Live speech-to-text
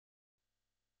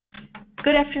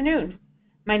Good afternoon.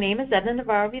 My name is Edna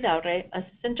Navarro-Vidaurre,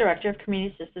 Assistant Director of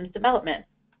Community Systems Development.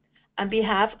 On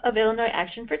behalf of Illinois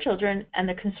Action for Children and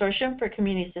the Consortium for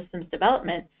Community Systems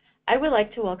Development, I would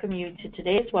like to welcome you to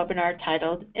today's webinar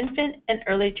titled Infant and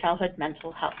Early Childhood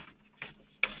Mental Health.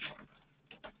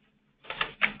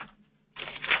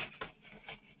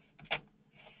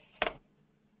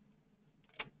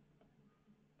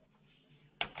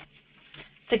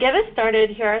 To get us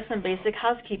started, here are some basic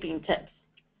housekeeping tips.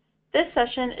 This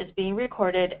session is being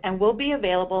recorded and will be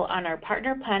available on our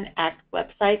Partner Plan Act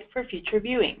website for future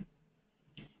viewing.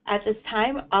 At this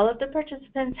time, all of the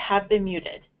participants have been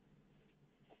muted.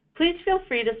 Please feel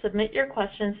free to submit your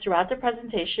questions throughout the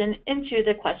presentation into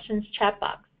the questions chat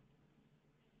box.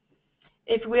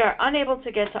 If we are unable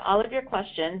to get to all of your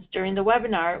questions during the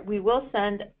webinar, we will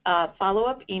send a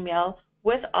follow-up email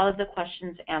with all of the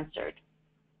questions answered.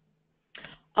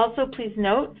 Also, please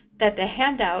note that the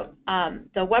handout,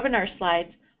 the webinar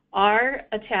slides, are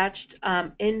attached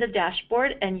in the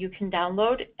dashboard, and you can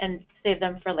download and save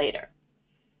them for later.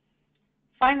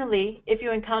 Finally, if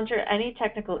you encounter any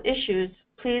technical issues,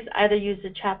 please either use the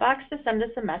chat box to send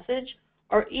us a message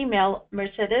or email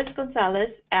Mercedes Gonzalez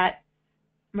at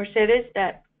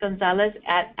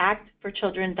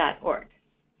actforchildren.org.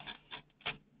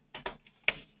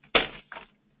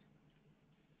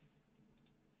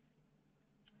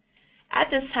 At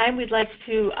this time, we'd like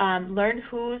to learn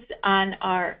who's on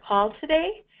our call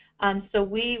today. So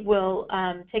we will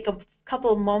take a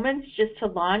couple of moments just to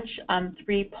launch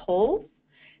 3 polls.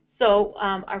 So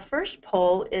our first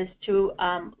poll is to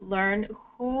learn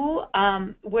what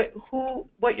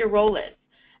your role is.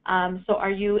 So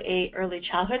are you an early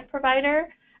childhood provider?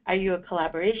 Are you a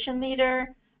collaboration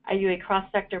leader? Are you a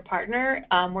cross-sector partner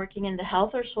working in the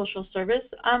health or social service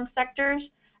sectors?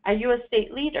 Are you a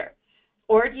state leader?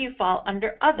 Or do you fall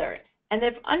under other? And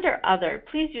if under other,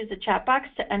 please use the chat box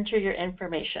to enter your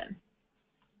information.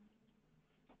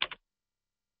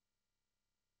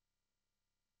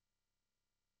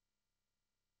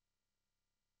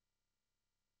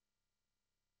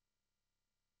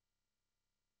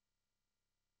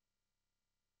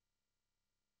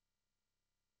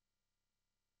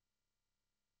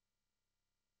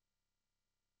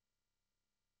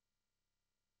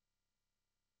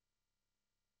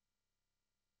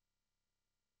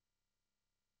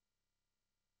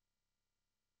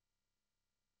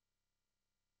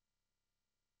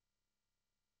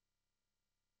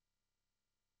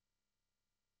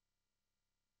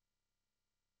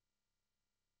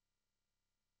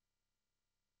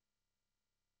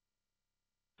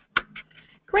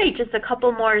 Great, just a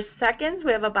couple more seconds.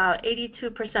 We have about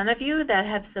 82% of you that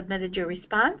have submitted your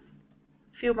response.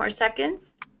 A few more seconds.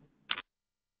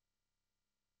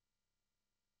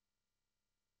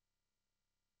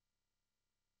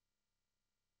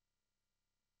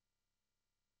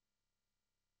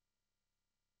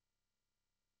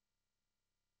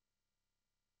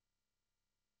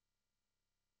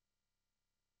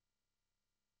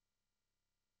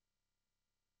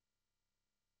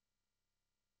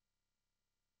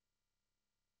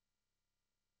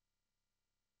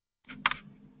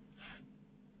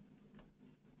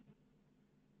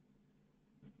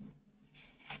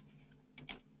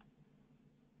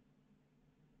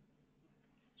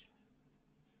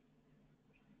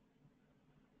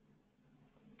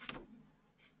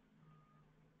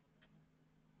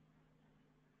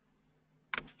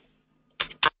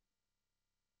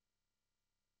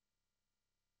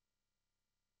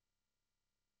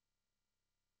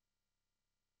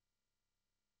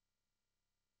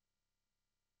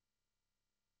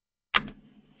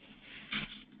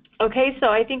 Okay, so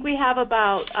I think we have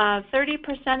about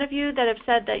 30% of you that have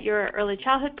said that you're an early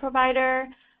childhood provider,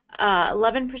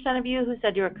 11% of you who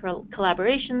said you're a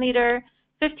collaboration leader,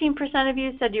 15% of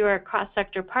you said you were a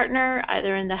cross-sector partner,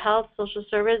 either in the health, social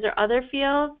service, or other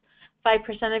fields,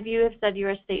 5% of you have said you're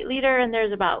a state leader, and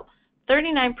there's about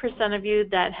 39% of you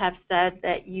that have said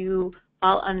that you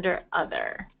fall under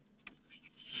other.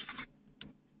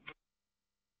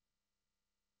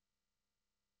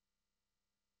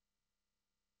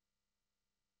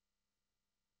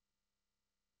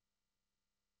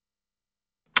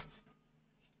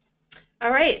 All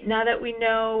right, now that we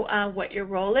know what your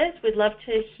role is, we'd love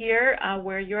to hear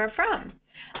where you are from.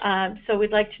 So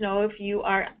we'd like to know if you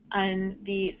are in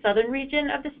the southern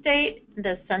region of the state,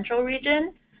 the central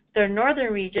region, the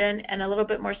northern region, and a little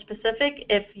bit more specific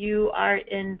if you are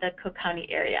in the Cook County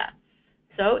area.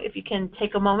 So if you can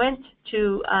take a moment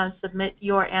to submit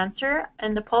your answer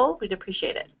in the poll, we'd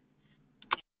appreciate it.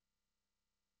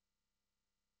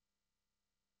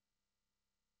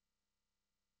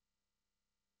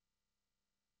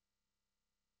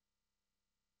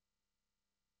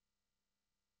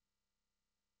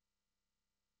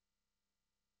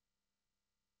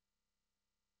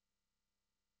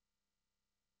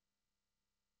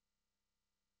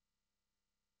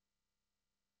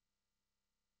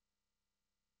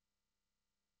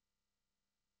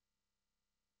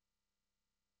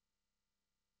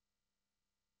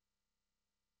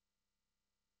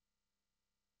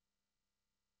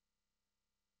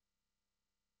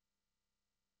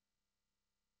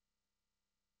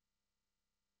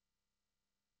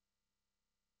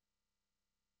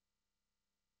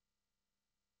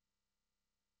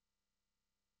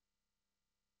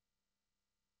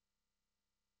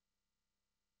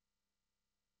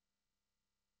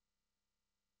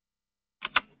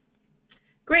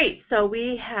 Great. So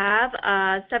we have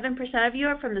 7% of you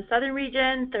are from the southern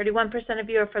region, 31% of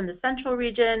you are from the central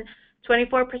region,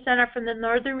 24% are from the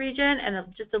northern region, and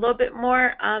just a little bit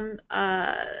more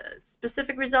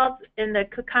specific results in the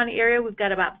Cook County area. We've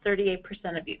got about 38%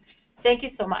 of you. Thank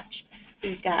you so much.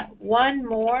 We've got one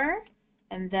more,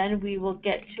 and then we will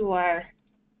get to our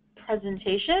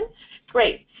presentation.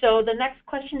 Great. So the next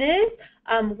question is,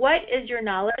 what is your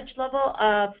knowledge level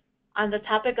on the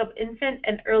topic of infant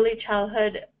and early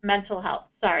childhood mental health?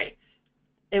 Sorry,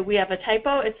 we have a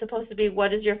typo. It's supposed to be,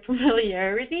 what is your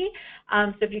familiarity?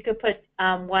 So if you could put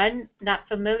 1, not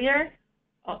familiar,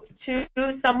 2,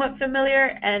 somewhat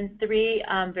familiar, and 3,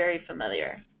 very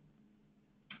familiar.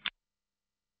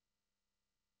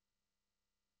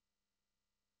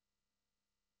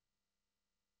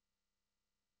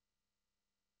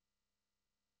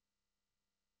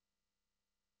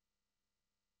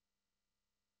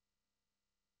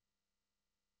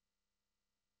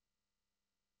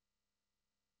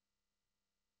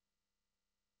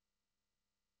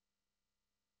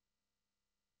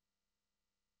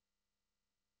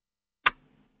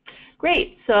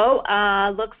 Great. So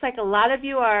looks like a lot of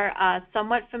you are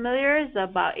somewhat familiar,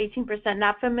 about 18%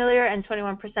 not familiar, and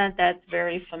 21% that's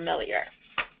very familiar.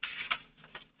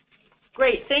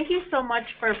 Great. Thank you so much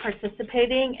for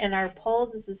participating in our polls.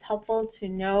 This is helpful to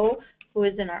know who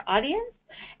is in our audience.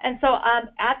 And so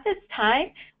at this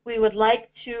time, we would like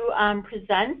to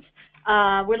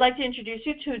we'd like to introduce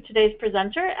you to today's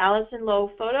presenter, Allison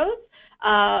Lowe Photos,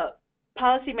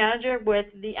 Policy Manager with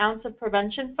the Ounce of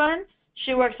Prevention Fund.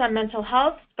 She works on mental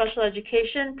health, special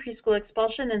education, preschool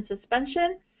expulsion and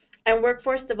suspension, and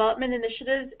workforce development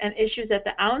initiatives and issues at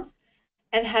the Ounce,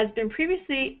 and has been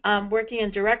previously working in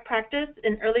direct practice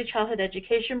in early childhood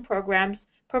education programs,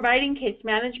 providing case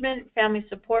management, family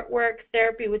support work,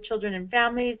 therapy with children and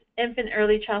families, infant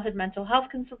early childhood mental health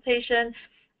consultation,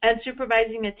 and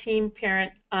supervising a teen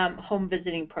parent home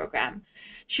visiting program.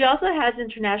 She also has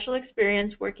international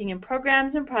experience working in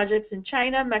programs and projects in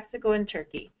China, Mexico, and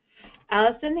Turkey.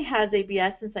 Allison has a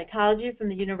BS in psychology from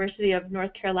the University of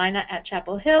North Carolina at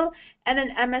Chapel Hill and an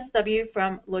MSW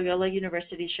from Loyola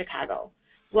University, Chicago.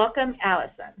 Welcome,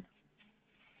 Allison.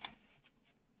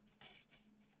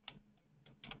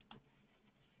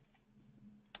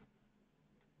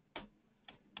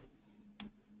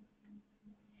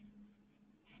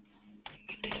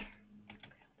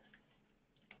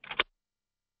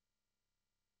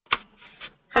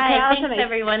 Hi, thanks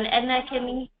everyone. Edna, can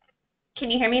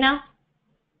you hear me now?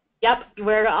 Yep,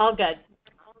 we're all good.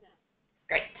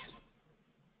 Great.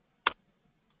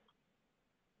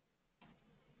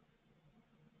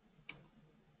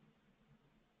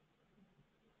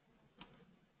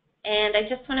 And I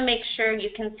just want to make sure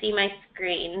you can see my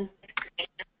screen.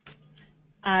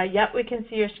 Yep, we can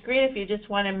see your screen. If you just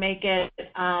want to make it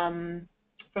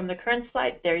from the current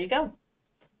slide, there you go.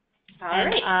 All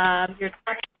right.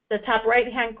 The top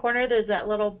right-hand corner, there's that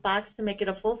little box to make it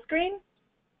a full screen.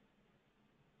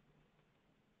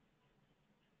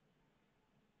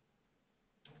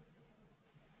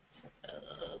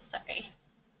 Sorry.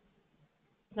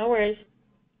 No worries.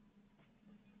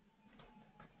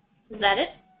 Is that it?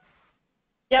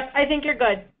 Yep, I think you're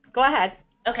good. Go ahead.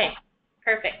 Okay,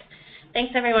 perfect.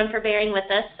 Thanks everyone for bearing with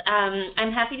us.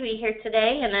 I'm happy to be here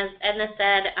today, and as Edna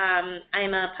said,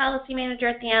 I'm a policy manager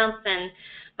at the Ounce, and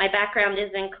my background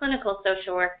is in clinical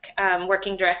social work,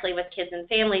 working directly with kids and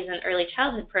families in early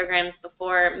childhood programs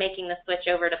before making the switch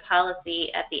over to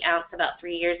policy at the Ounce about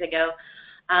 3 years ago.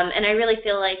 And I really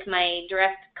feel like my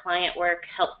direct client work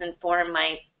helps inform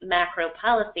my macro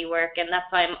policy work, and that's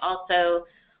why I'm also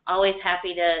always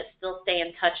happy to still stay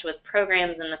in touch with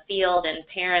programs in the field and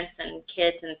parents and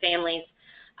kids and families,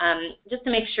 just to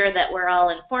make sure that we're all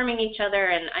informing each other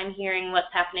and I'm hearing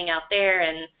what's happening out there,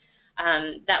 and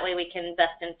that way we can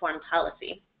best inform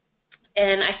policy.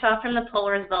 And I saw from the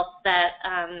poll results that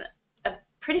a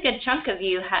pretty good chunk of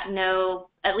you know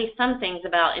at least some things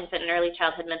about infant and early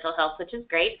childhood mental health, which is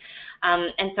great.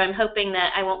 And so I'm hoping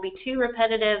that I won't be too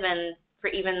repetitive, and for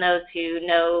even those who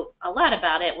know a lot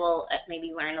about it, we'll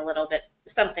maybe learn a little bit,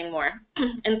 something more.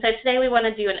 And so today we want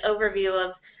to do an overview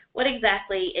of what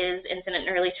exactly is infant and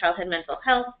early childhood mental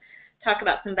health, talk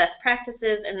about some best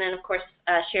practices, and then of course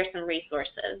share some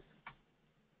resources.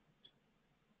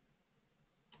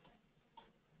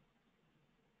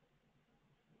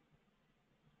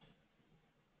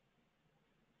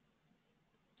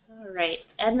 All right,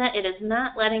 Edna, it is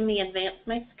not letting me advance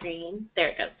my screen. There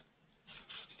it goes.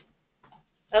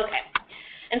 Okay,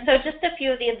 and so just a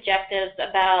few of the objectives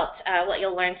about what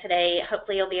you'll learn today.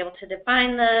 Hopefully you'll be able to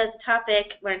define the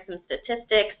topic, learn some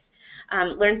statistics,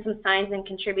 learn some signs and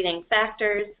contributing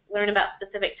factors, learn about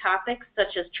specific topics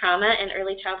such as trauma and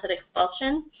early childhood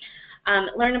expulsion,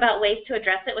 learn about ways to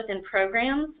address it within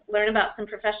programs, learn about some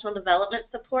professional development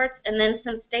supports, and then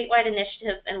some statewide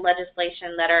initiatives and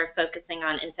legislation that are focusing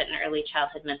on infant and early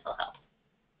childhood mental health.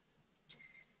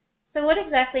 So what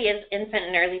exactly is infant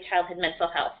and early childhood mental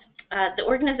health? The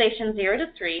organization 0 to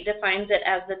 3 defines it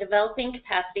as the developing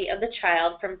capacity of the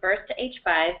child from birth to age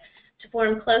 5 to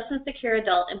form close and secure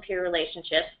adult and peer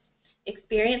relationships,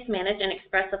 experience, manage, and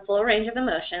express a full range of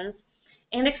emotions,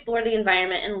 and explore the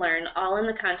environment and learn, all in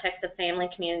the context of family,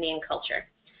 community, and culture.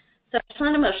 Social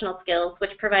and emotional skills,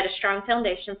 which provide a strong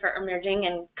foundation for emerging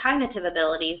and cognitive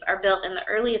abilities, are built in the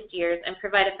earliest years and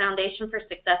provide a foundation for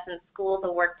success in school,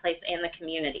 the workplace, and the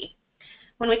community.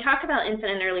 When we talk about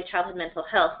infant and early childhood mental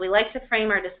health, we like to frame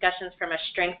our discussions from a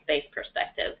strengths-based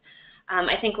perspective.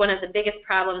 I think one of the biggest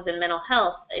problems in mental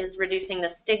health is reducing the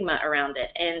stigma around it,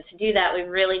 and to do that, we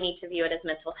really need to view it as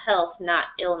mental health, not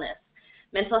illness.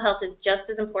 Mental health is just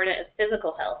as important as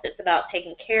physical health. It's about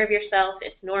taking care of yourself.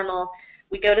 It's normal.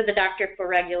 We go to the doctor for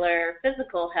regular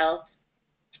physical health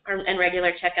and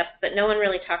regular checkups, but no one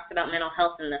really talks about mental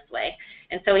health in this way.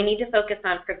 And so we need to focus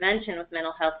on prevention with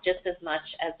mental health just as much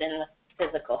as in the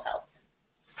physical health.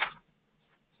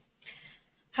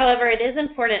 However, it is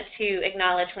important to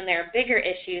acknowledge when there are bigger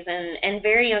issues, and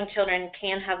very young children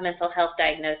can have mental health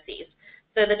diagnoses.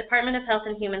 So the Department of Health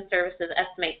and Human Services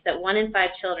estimates that 1 in 5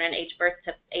 children aged birth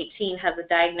to 18 has a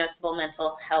diagnosable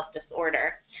mental health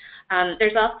disorder.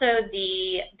 There's also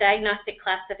the diagnostic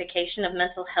classification of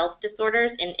mental health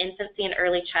disorders in infancy and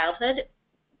early childhood,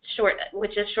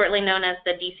 which is shortly known as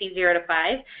the DC 0 to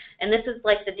 5, and this is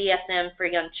like the DSM for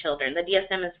young children. The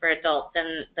DSM is for adults,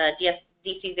 and the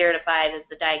DC 0 to 5 is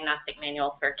the diagnostic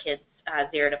manual for kids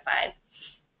 0 to 5.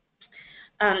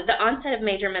 The onset of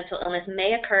major mental illness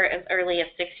may occur as early as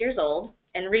 6 years old,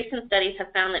 and recent studies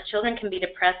have found that children can be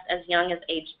depressed as young as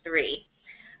age 3.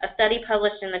 A study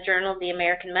published in the journal The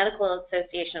American Medical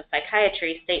Association of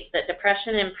Psychiatry states that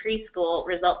depression in preschool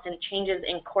results in changes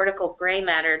in cortical gray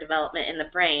matter development in the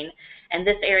brain, and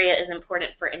this area is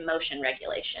important for emotion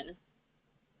regulation.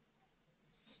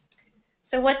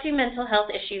 So what do mental health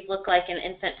issues look like in an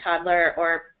infant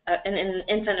or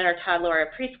a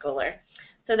preschooler?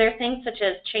 So there are things such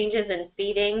as changes in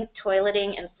feeding,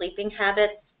 toileting, and sleeping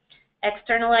habits,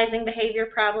 externalizing behavior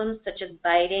problems such as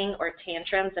biting or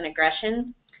tantrums and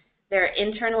aggression. There are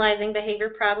internalizing behavior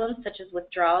problems such as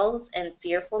withdrawals and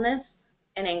fearfulness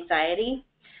and anxiety.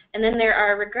 And then there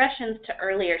are regressions to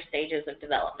earlier stages of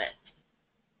development.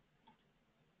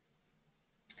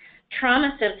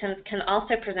 Trauma symptoms can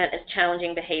also present as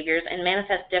challenging behaviors and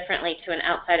manifest differently to an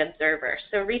outside observer.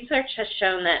 So research has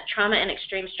shown that trauma and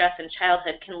extreme stress in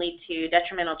childhood can lead to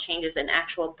detrimental changes in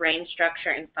actual brain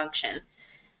structure and function.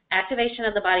 Activation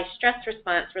of the body's stress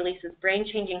response releases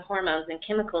brain-changing hormones and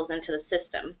chemicals into the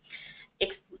system.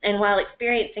 And while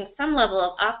experiencing some level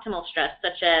of optimal stress,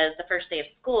 such as the first day of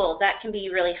school, that can be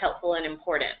really helpful and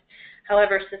important.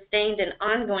 However, sustained and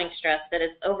ongoing stress that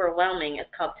is overwhelming is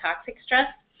called toxic stress,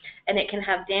 and it can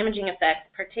have damaging effects,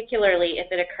 particularly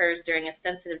if it occurs during a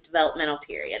sensitive developmental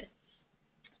period.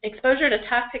 Exposure to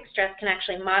toxic stress can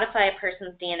actually modify a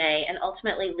person's DNA and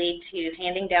ultimately lead to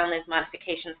handing down those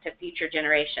modifications to future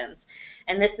generations,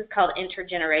 and this is called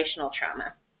intergenerational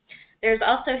trauma. There's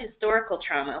also historical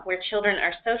trauma, where children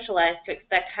are socialized to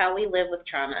expect how we live with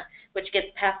trauma, which gets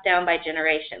passed down by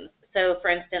generations. So, for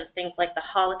instance, things like the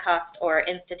Holocaust or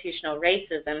institutional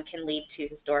racism can lead to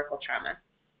historical trauma.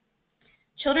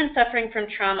 Children suffering from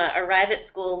trauma arrive at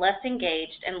school less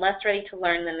engaged and less ready to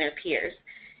learn than their peers.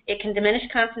 It can diminish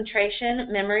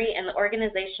concentration, memory, and the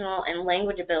organizational and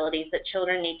language abilities that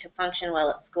children need to function well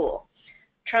at school.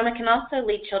 Trauma can also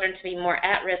lead children to be more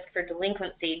at risk for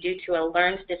delinquency due to a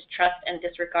learned distrust and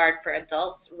disregard for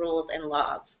adults, rules, and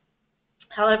laws.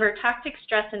 However, toxic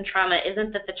stress and trauma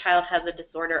isn't that the child has a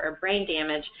disorder or brain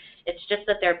damage, it's just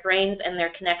that their brains and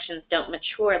their connections don't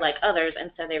mature like others,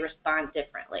 and so they respond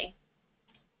differently.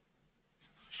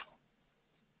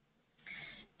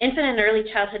 Infant and early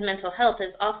childhood mental health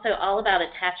is also all about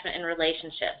attachment and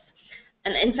relationships.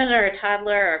 An infant or a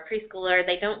toddler or a preschooler,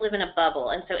 they don't live in a bubble,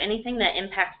 and so anything that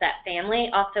impacts that family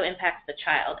also impacts the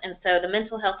child. And so the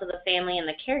mental health of the family and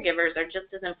the caregivers are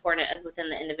just as important as within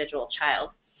the individual child.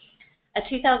 A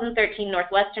 2013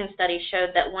 Northwestern study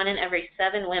showed that 1 in every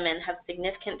 7 women have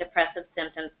significant depressive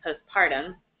symptoms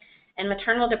postpartum, and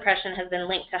maternal depression has been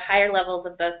linked to higher levels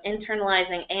of both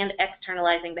internalizing and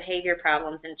externalizing behavior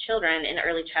problems in children in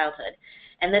early childhood.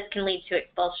 And this can lead to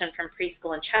expulsion from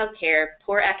preschool and child care,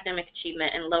 poor academic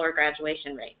achievement, and lower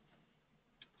graduation rates.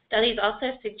 Studies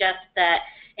also suggest that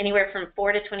Anywhere from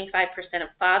 4 to 25% of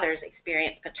fathers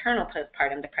experience paternal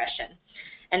postpartum depression.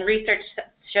 And research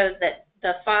shows that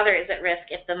the father is at risk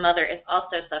if the mother is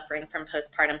also suffering from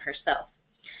postpartum herself.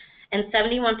 And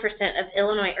 71% of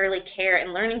Illinois early care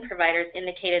and learning providers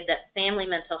indicated that family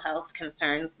mental health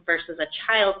concerns versus a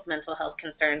child's mental health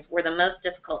concerns were the most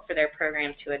difficult for their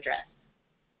program to address.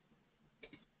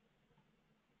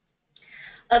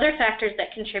 Other factors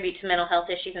that contribute to mental health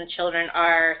issues in children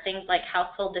are things like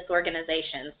household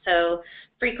disorganization. So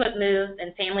frequent moves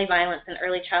and family violence in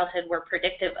early childhood were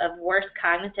predictive of worse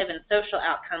cognitive and social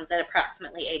outcomes at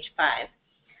approximately age 5.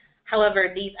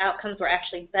 However, these outcomes were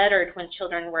actually bettered when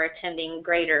children were attending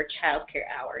greater child care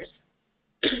hours.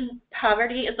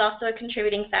 Poverty is also a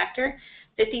contributing factor.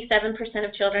 57%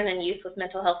 of children and youth with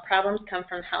mental health problems come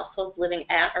from households living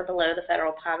at or below the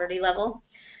federal poverty level.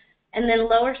 And then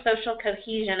lower social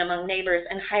cohesion among neighbors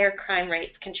and higher crime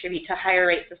rates contribute to higher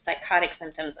rates of psychotic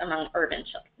symptoms among urban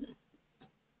children.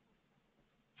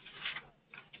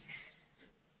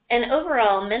 And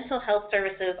overall, mental health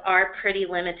services are pretty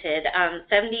limited.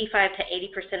 75 to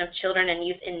 80% of children and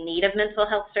youth in need of mental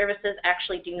health services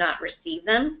actually do not receive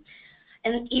them.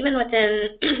 And even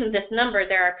within this number,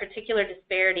 there are particular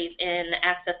disparities in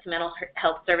access to mental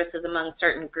health services among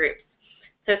certain groups.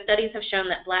 So studies have shown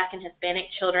that Black and Hispanic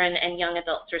children and young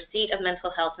adults' receipt of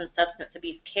mental health and substance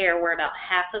abuse care were about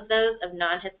half of those of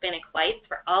non-Hispanic whites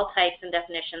for all types and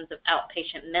definitions of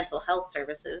outpatient mental health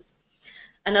services.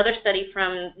 Another study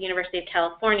from the University of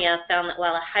California found that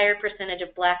while a higher percentage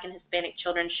of Black and Hispanic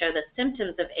children show the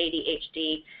symptoms of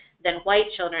ADHD than white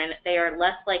children, they are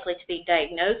less likely to be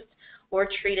diagnosed or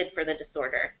treated for the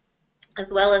disorder, as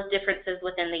well as differences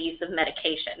within the use of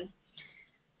medication.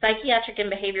 Psychiatric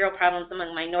and behavioral problems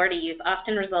among minority youth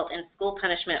often result in school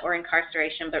punishment or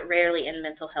incarceration, but rarely in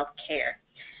mental health care.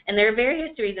 And there are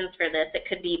various reasons for this. It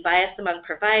could be bias among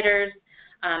providers.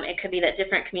 It could be that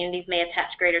different communities may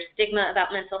attach greater stigma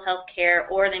about mental health care,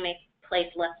 or they may place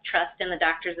less trust in the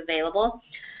doctors available.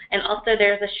 And also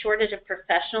there's a shortage of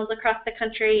professionals across the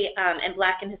country, and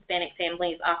Black and Hispanic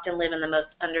families often live in the most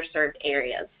underserved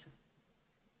areas.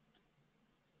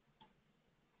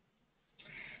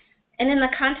 And in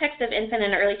the context of infant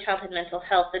and early childhood mental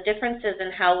health, the differences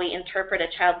in how we interpret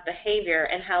a child's behavior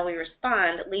and how we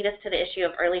respond lead us to the issue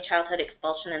of early childhood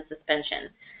expulsion and suspension.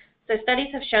 So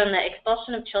studies have shown that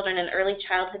expulsion of children in early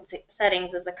childhood settings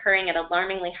is occurring at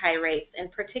alarmingly high rates, in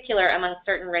particular among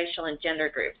certain racial and gender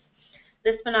groups.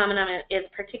 This phenomenon is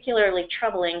particularly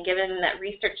troubling given that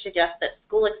research suggests that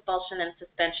school expulsion and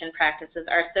suspension practices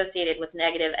are associated with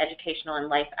negative educational and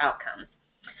life outcomes.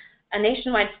 A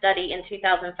nationwide study in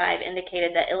 2005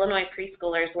 indicated that Illinois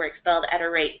preschoolers were expelled at a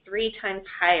rate 3 times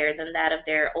higher than that of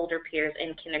their older peers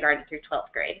in kindergarten through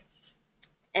 12th grade.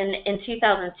 And in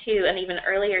 2002, an even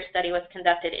earlier study was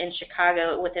conducted in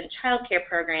Chicago within child care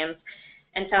programs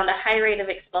and found a high rate of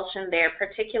expulsion there,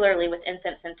 particularly with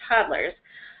infants and toddlers.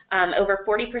 Over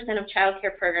 40% of child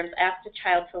care programs asked a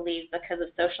child to leave because of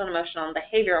social and emotional and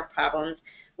behavioral problems,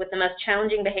 with the most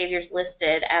challenging behaviors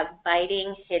listed as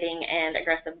biting, hitting, and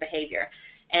aggressive behavior.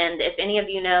 And if any of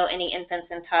you know any infants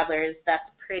and toddlers, that's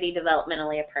pretty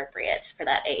developmentally appropriate for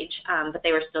that age, but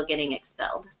they were still getting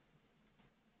expelled.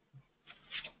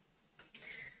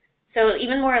 So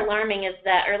even more alarming is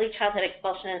that early childhood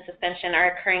expulsion and suspension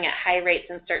are occurring at high rates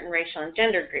in certain racial and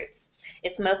gender groups.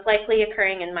 It's most likely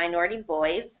occurring in minority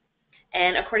boys.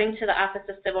 And according to the Office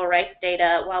of Civil Rights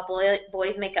data, while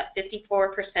boys make up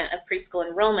 54% of preschool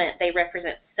enrollment, they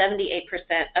represent 78%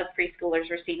 of preschoolers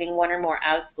receiving 1 or more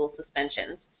out-of-school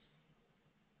suspensions.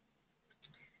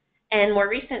 And more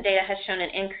recent data has shown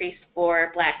an increase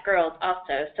for Black girls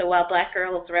also. So while Black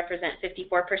girls represent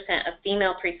 54% of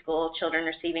female preschool children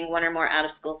receiving 1 or more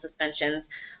out-of-school suspensions,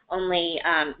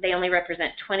 they only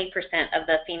represent 20% of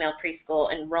the female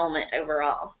preschool enrollment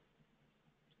overall.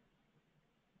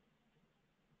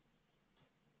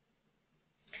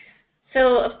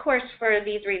 So, of course, for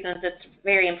these reasons, it's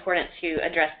very important to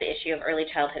address the issue of early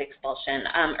childhood expulsion.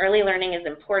 Early learning is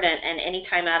important, and any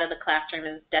time out of the classroom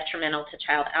is detrimental to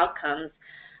child outcomes.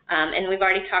 And we've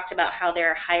already talked about how there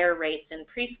are higher rates in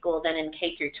preschool than in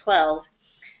K through 12.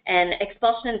 And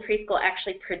expulsion in preschool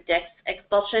actually predicts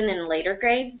expulsion in later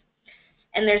grades.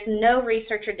 And there's no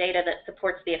research or data that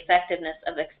supports the effectiveness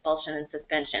of expulsion and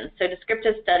suspension. So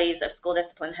descriptive studies of school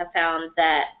discipline have found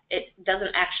that it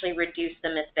doesn't actually reduce the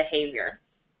misbehavior.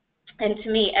 And to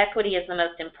me, equity is the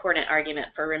most important argument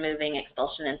for removing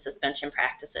expulsion and suspension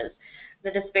practices.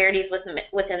 The disparities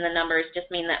within the numbers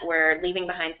just mean that we're leaving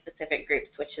behind specific groups,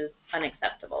 which is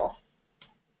unacceptable.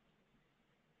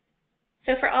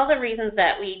 So for all the reasons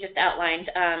that we just outlined,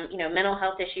 mental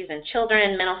health issues in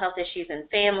children, mental health issues in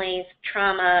families,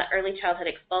 trauma, early childhood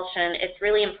expulsion, it's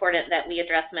really important that we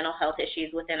address mental health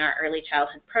issues within our early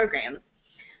childhood programs.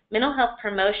 Mental health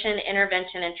promotion,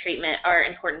 intervention, and treatment are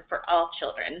important for all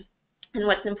children. And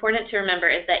what's important to remember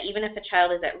is that even if a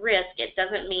child is at risk, it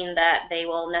doesn't mean that they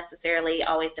will necessarily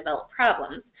always develop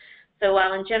problems. So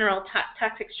while in general,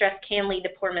 toxic stress can lead to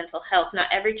poor mental health, not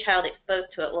every child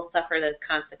exposed to it will suffer those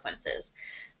consequences.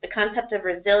 The concept of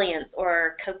resilience,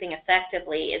 or coping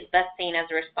effectively, is best seen as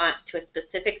a response to a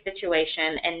specific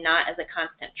situation and not as a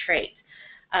constant trait.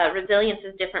 Resilience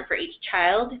is different for each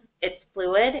child. It's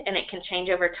fluid, and it can change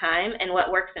over time, and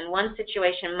what works in one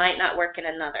situation might not work in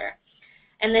another.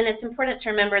 And then it's important to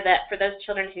remember that for those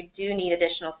children who do need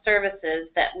additional services,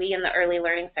 that we in the early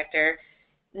learning sector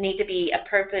need to be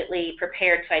appropriately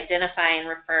prepared to identify and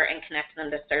refer and connect them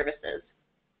to services.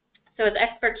 So as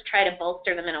experts try to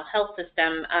bolster the mental health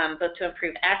system, both to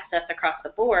improve access across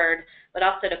the board, but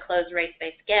also to close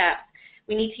race-based gaps,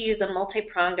 we need to use a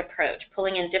multi-pronged approach,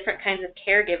 pulling in different kinds of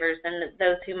caregivers than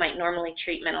those who might normally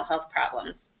treat mental health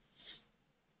problems.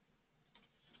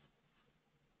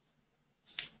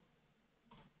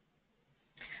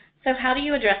 So how do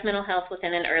you address mental health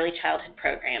within an early childhood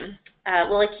program?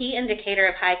 Well, a key indicator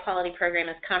of high-quality program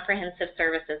is comprehensive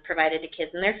services provided to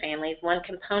kids and their families, one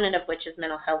component of which is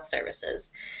mental health services.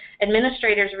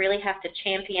 Administrators really have to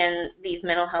champion these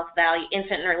mental health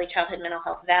infant and early childhood mental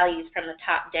health values from the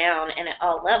top down and at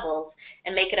all levels,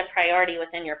 and make it a priority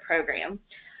within your program.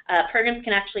 Programs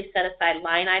can actually set aside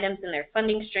line items in their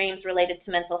funding streams related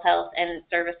to mental health and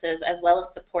services, as well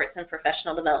as supports and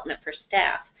professional development for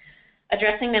staff.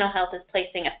 Addressing mental health is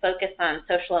placing a focus on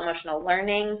social-emotional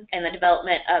learning and the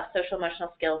development of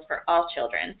social-emotional skills for all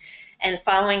children. And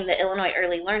following the Illinois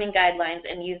Early Learning Guidelines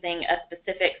and using a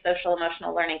specific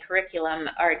social-emotional learning curriculum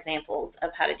are examples of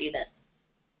how to do this.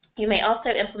 You may also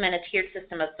implement a tiered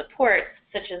system of supports,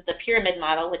 such as the pyramid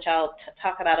model, which I'll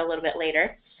talk about a little bit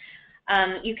later.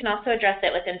 You can also address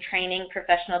it within training,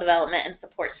 professional development, and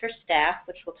supports for staff,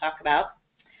 which we'll talk about.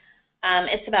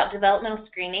 It's about developmental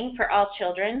screening for all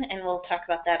children, and we'll talk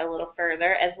about that a little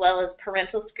further, as well as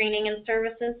parental screening and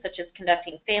services, such as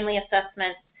conducting family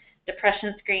assessments,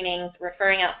 depression screenings,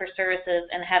 referring out for services,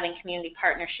 and having community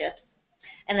partnerships.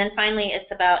 And then finally,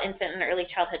 it's about infant and early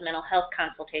childhood mental health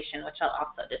consultation, which I'll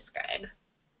also describe.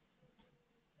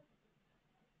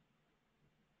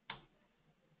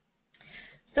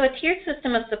 So a tiered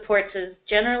system of supports is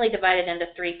generally divided into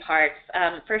three parts.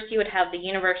 First, you would have the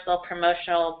universal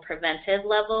promotional preventive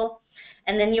level,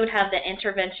 and then you would have the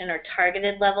intervention or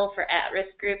targeted level for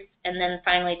at-risk groups, and then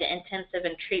finally the intensive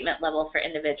and treatment level for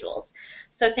individuals.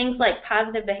 So things like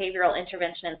positive behavioral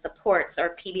intervention and supports,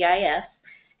 or PBIS,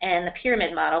 and the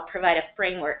pyramid model provide a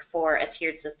framework for a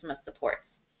tiered system of supports.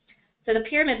 So the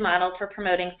pyramid model for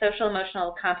promoting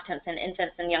social-emotional competence in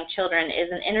infants and young children is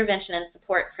an intervention and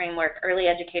support framework early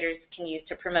educators can use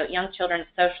to promote young children's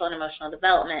social and emotional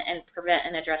development and prevent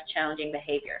and address challenging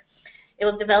behavior. It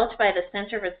was developed by the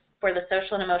Center for the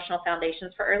Social and Emotional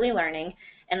Foundations for Early Learning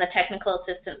and the Technical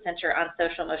Assistance Center on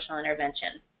Social-Emotional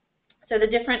Intervention. So the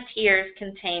different tiers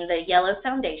contain the yellow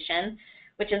foundation,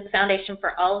 which is the foundation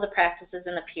for all of the practices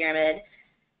in the pyramid,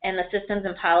 and the systems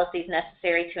and policies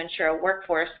necessary to ensure a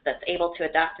workforce that's able to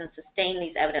adopt and sustain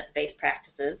these evidence-based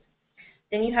practices.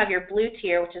 Then you have your blue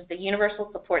tier, which is the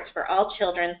universal supports for all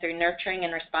children through nurturing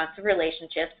and responsive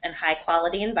relationships and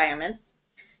high-quality environments.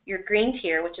 Your green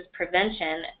tier, which is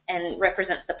prevention and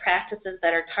represents the practices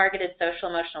that are targeted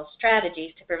social-emotional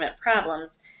strategies to prevent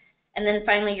problems. And then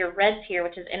finally your red tier,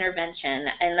 which is intervention,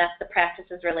 and that's the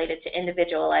practices related to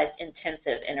individualized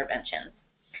intensive interventions.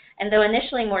 And though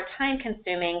initially more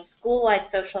time-consuming, school-wide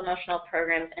social-emotional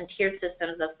programs and tiered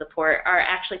systems of support are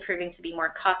actually proving to be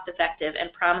more cost-effective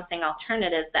and promising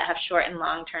alternatives that have short and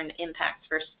long-term impacts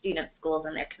for students, schools,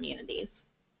 and their communities.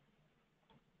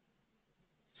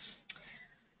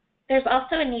 There's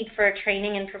also a need for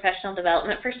training and professional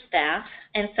development for staff,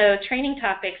 and so training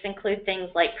topics include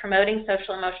things like promoting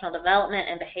social-emotional development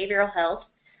and behavioral health,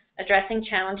 addressing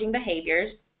challenging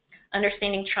behaviors,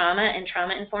 understanding trauma and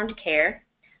trauma-informed care,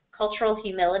 cultural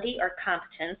humility or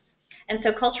competence. And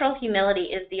so cultural humility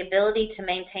is the ability to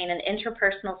maintain an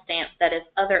interpersonal stance that is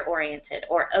other-oriented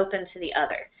or open to the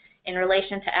other in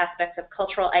relation to aspects of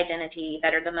cultural identity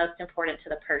that are the most important to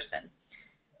the person.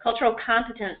 Cultural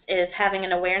competence is having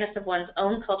an awareness of one's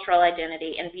own cultural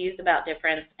identity and views about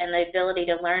difference, and the ability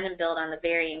to learn and build on the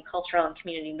varying cultural and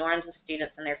community norms of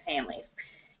students and their families.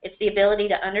 It's the ability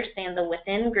to understand the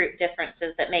within-group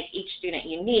differences that make each student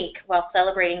unique while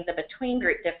celebrating the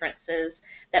between-group differences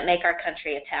that make our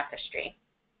country a tapestry.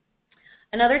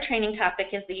 Another training topic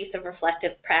is the use of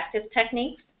reflective practice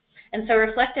techniques. And so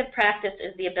reflective practice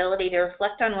is the ability to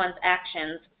reflect on one's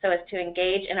actions so as to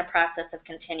engage in a process of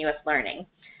continuous learning.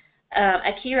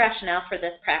 A key rationale for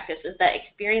this practice is that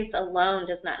experience alone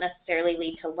does not necessarily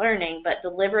lead to learning, but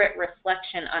deliberate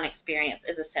reflection on experience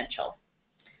is essential.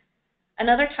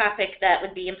 Another topic that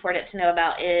would be important to know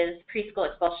about is preschool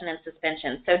expulsion and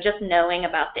suspension. So just knowing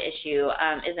about the issue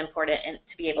is important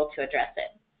to be able to address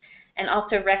it. And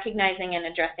also recognizing and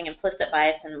addressing implicit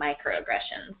bias and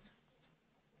microaggressions.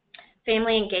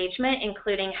 Family engagement,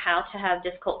 including how to have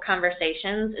difficult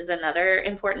conversations, is another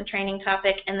important training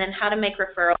topic, and then how to make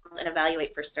referrals and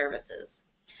evaluate for services.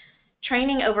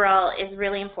 Training overall is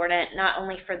really important, not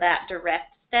only for that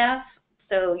direct staff,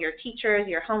 so your teachers,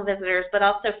 your home visitors, but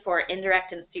also for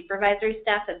indirect and supervisory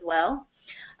staff as well.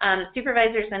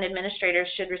 Supervisors and administrators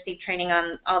should receive training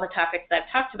on all the topics that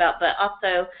I've talked about, but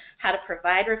also how to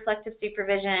provide reflective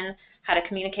supervision, how to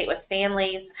communicate with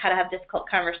families, how to have difficult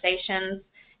conversations,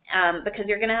 because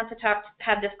you're going to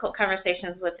have difficult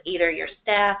conversations with either your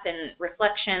staff and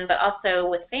reflection, but also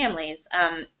with families.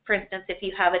 For instance, if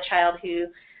you have a child who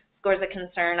scores a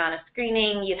concern on a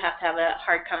screening, you'd have to have a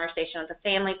hard conversation with the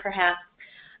family perhaps,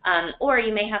 or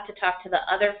you may have to talk to the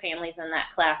other families in that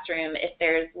classroom if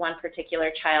there's one particular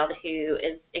child who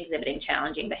is exhibiting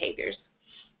challenging behaviors.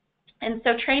 And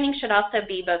so training should also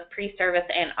be both pre-service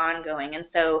and ongoing. And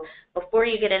so before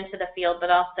you get into the field, but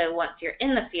also once you're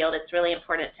in the field, it's really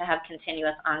important to have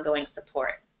continuous ongoing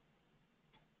support.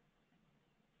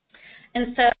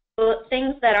 And so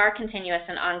things that are continuous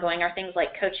and ongoing are things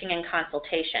like coaching and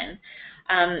consultation.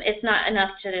 It's not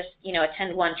enough to just,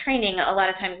 attend one training. A lot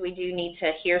of times we do need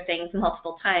to hear things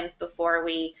multiple times before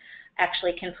we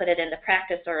actually can put it into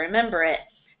practice or remember it.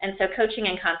 And so coaching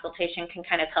and consultation can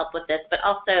kind of help with this, but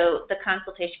also the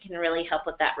consultation can really help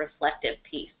with that reflective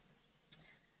piece.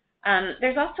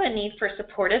 There's also a need for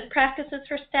supportive practices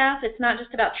for staff. It's not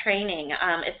just about training.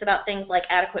 It's about things like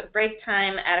adequate break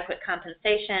time, adequate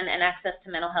compensation, and access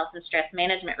to mental health and stress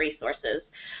management resources.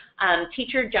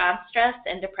 Teacher job stress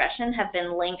and depression have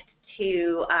been linked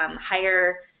to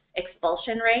higher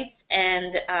expulsion rates,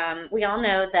 and we all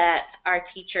know that our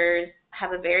teachers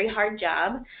have a very hard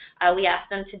job. We ask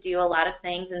them to do a lot of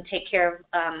things and take care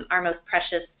of our most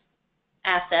precious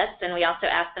assets, and we also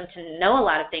ask them to know a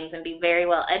lot of things and be very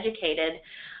well educated,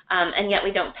 and yet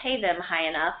we don't pay them high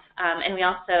enough, and we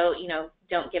also,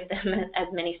 don't give them as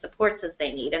many supports as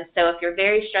they need. And so if you're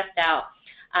very stressed out,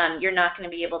 you're not going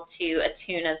to be able to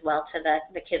attune as well to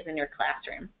the kids in your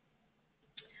classroom.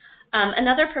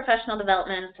 Another professional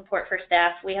development and support for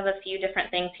staff, we have a few different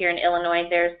things here in Illinois.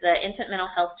 There's the Infant Mental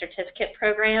Health Certificate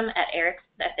Program at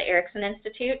the Erickson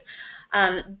Institute.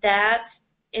 That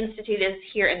institute is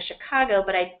here in Chicago,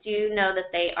 but I do know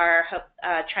that they are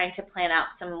trying to plan out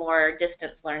some more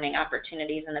distance learning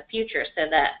opportunities in the future so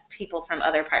that people from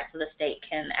other parts of the state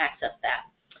can access that.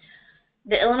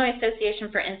 The Illinois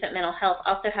Association for Infant Mental Health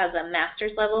also has a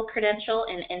master's level credential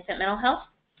in infant mental health,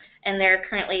 and they're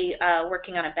currently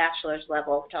working on a bachelor's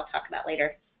level, which I'll talk about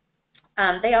later.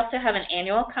 They also have an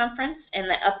annual conference, and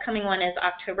the upcoming one is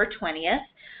October 20th,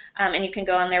 and you can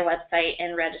go on their website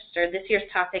and register. This year's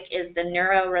topic is the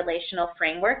Neuro-Relational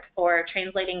Framework, or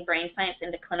Translating Brain Science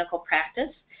into Clinical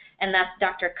Practice, and that's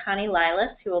Dr. Connie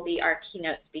Lilas, who will be our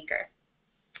keynote speaker.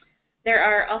 There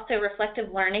are also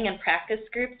reflective learning and practice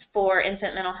groups for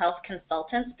infant mental health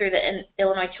consultants through the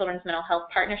Illinois Children's Mental Health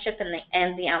Partnership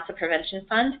and the Ounce of Prevention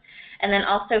Fund. And then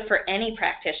also for any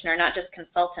practitioner, not just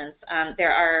consultants,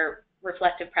 there are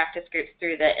reflective practice groups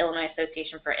through the Illinois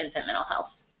Association for Infant Mental Health.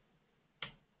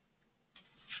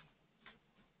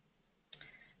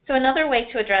 So another way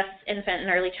to address infant and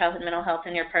early childhood mental health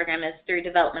in your program is through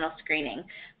developmental screening.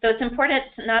 So it's important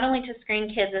not only to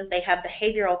screen kids as they have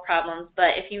behavioral problems,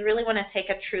 but if you really want to take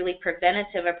a truly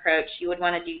preventative approach, you would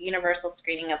want to do universal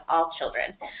screening of all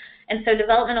children. And so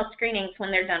developmental screenings,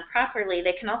 when they're done properly,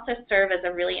 they can also serve as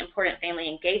a really important family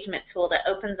engagement tool that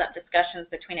opens up discussions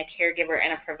between a caregiver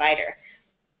and a provider.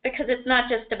 Because it's not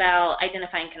just about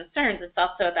identifying concerns, it's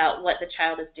also about what the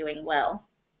child is doing well.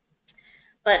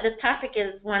 But this topic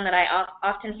is one that I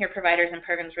often hear providers and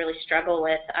programs really struggle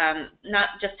with, not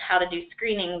just how to do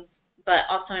screenings, but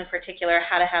also in particular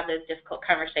how to have those difficult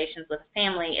conversations with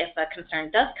family if a concern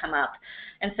does come up.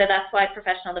 And so that's why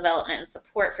professional development and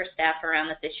support for staff around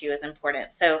this issue is important.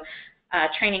 So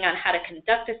training on how to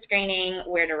conduct a screening,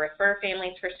 where to refer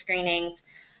families for screenings,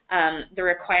 the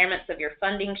requirements of your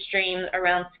funding stream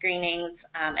around screenings,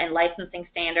 and licensing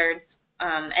standards.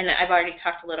 And I've already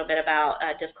talked a little bit about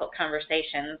difficult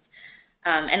conversations.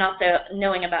 and also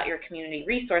knowing about your community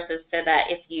resources so that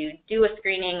if you do a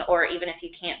screening or even if you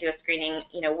can't do a screening,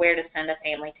 where to send a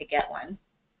family to get one.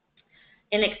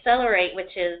 In Accelerate,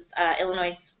 which is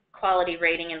Illinois' quality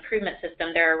rating improvement system,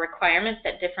 there are requirements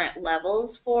at different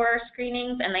levels for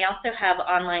screenings, and they also have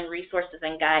online resources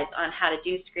and guides on how to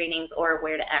do screenings or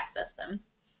where to access them.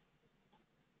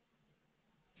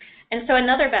 And so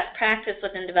another best practice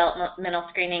within developmental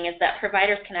screening is that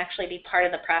providers can actually be part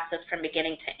of the process from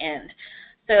beginning to end.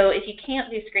 So if you can't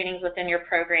do screenings within your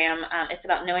program, it's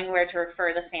about knowing where to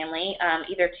refer the family,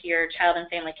 either to your Child and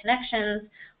Family Connections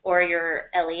or your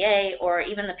LEA or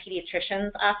even the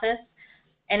pediatrician's office.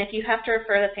 And if you have to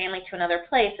refer the family to another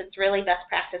place, it's really best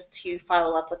practice to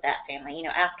follow up with that family.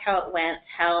 Ask how it went,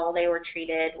 how they were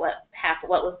treated, what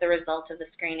was the result of the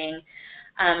screening.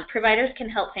 Providers can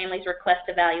help families request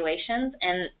evaluations,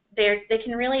 and they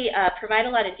can really provide a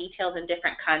lot of details in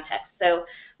different contexts. So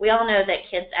we all know that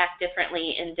kids act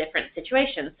differently in different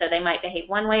situations. So they might behave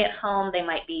one way at home, they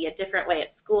might be a different way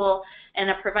at school, and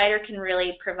a provider can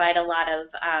really provide a lot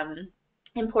of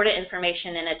important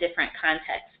information in a different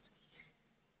context,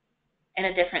 in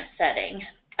a different setting.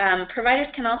 Providers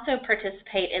can also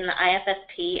participate in the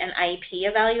IFSP and IEP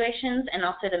evaluations and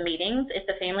also the meetings if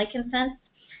the family consents.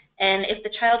 And if the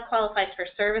child qualifies for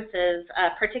services,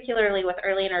 particularly with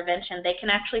early intervention, they can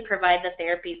actually provide the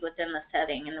therapies within the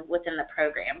setting and within the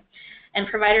program. And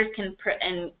providers can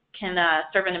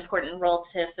serve an important role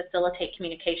to facilitate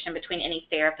communication between any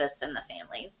therapists and the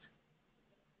families.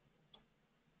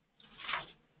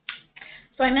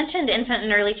 So I mentioned infant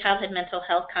and early childhood mental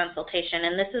health consultation,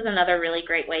 and this is another really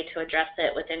great way to address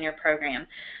it within your program.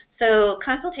 So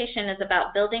consultation is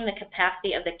about building the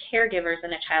capacity of the caregivers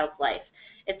in a child's life.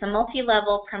 It's a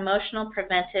multi-level promotional,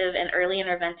 preventive, and early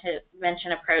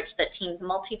intervention approach that teams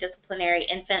multidisciplinary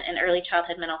infant and early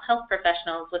childhood mental health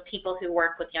professionals with people who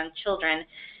work with young children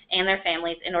and their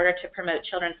families in order to promote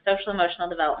children's social emotional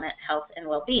development, health, and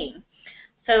well-being.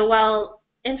 So while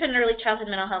infant and early childhood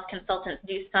mental health consultants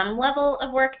do some level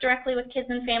of work directly with kids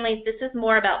and families, this is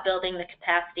more about building the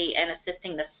capacity and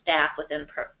assisting the staff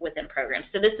within programs.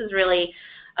 So this is really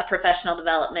a professional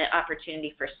development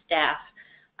opportunity for staff.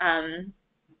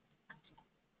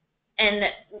 And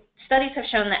studies have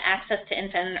shown that access to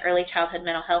infant and early childhood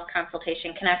mental health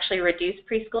consultation can actually reduce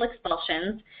preschool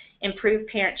expulsions, improve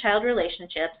parent-child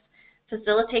relationships,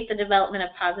 facilitate the development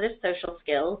of positive social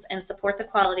skills, and support the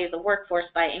quality of the workforce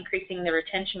by increasing the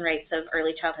retention rates of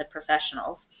early childhood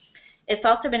professionals. It's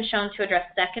also been shown to address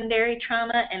secondary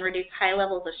trauma and reduce high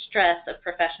levels of stress of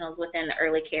professionals within the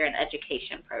early care and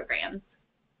education programs.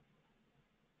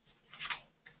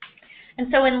 And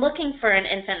so when looking for an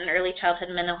infant and early childhood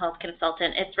mental health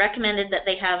consultant, it's recommended that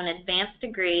they have an advanced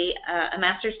degree, a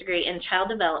master's degree in child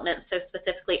development, so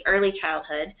specifically early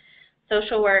childhood,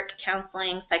 social work,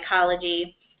 counseling,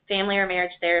 psychology, family or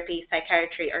marriage therapy,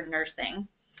 psychiatry, or nursing.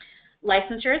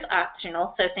 Licensure is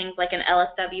optional, so things like an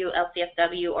LSW,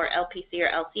 LCSW, or LPC or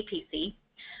LCPC,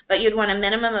 but you'd want a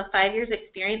minimum of 5 years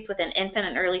experience within infant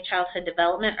and early childhood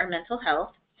development or mental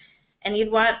health. And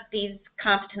you'd want these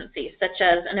competencies, such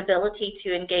as an ability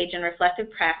to engage in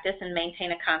reflective practice and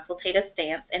maintain a consultative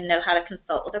stance and know how to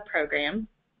consult with a program,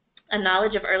 a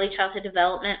knowledge of early childhood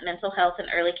development, mental health, and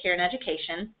early care and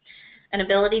education, an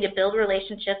ability to build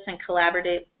relationships and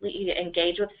collaboratively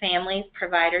engage with families,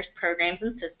 providers, programs,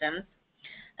 and systems,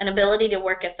 an ability to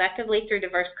work effectively through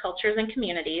diverse cultures and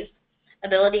communities,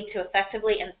 ability to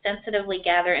effectively and sensitively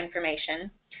gather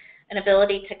information, an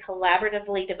ability to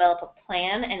collaboratively develop a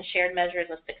plan and shared measures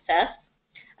of success,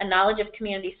 a knowledge of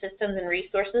community systems and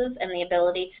resources, and the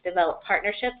ability to develop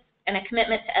partnerships, and a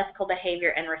commitment to ethical behavior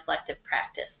and reflective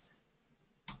practice.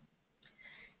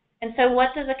 And so what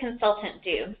does a consultant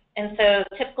do? And so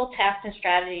typical tasks and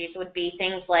strategies would be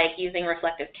things like using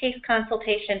reflective case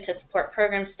consultation to support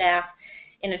program staff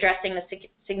in addressing the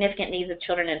significant needs of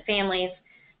children and families,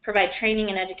 provide training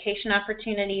and education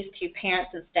opportunities to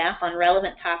parents and staff on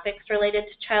relevant topics related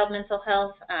to child mental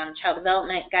health, child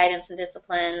development, guidance and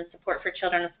discipline, support for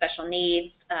children with special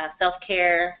needs,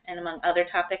 self-care, and among other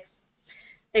topics.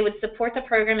 They would support the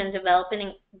program in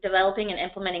developing and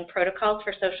implementing protocols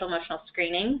for social emotional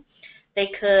screening. They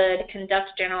could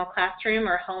conduct general classroom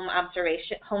or home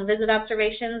visit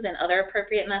observations and other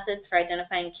appropriate methods for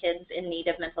identifying kids in need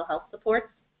of mental health supports.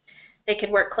 They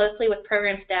could work closely with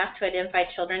program staff to identify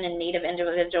children in need of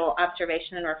individual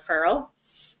observation and referral.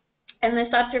 And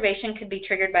this observation could be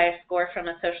triggered by a score from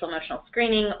a social emotional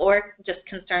screening or just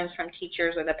concerns from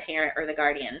teachers or the parent or the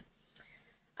guardian.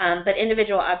 But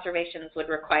individual observations would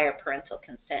require parental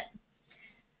consent.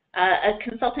 A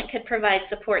consultant could provide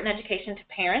support and education to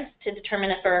parents to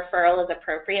determine if a referral is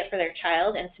appropriate for their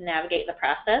child and to navigate the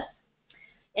process.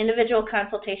 Individual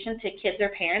consultation to kids or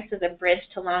parents as a bridge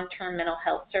to long-term mental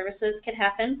health services could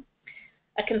happen.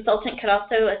 A consultant could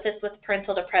also assist with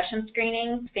parental depression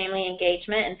screenings, family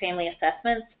engagement, and family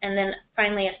assessments, and then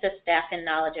finally assist staff in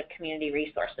knowledge of community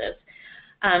resources.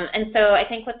 And so I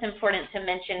think what's important to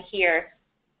mention here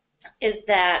is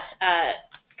that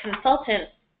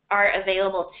consultants are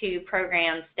available to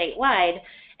programs statewide,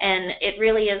 and it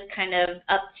really is kind of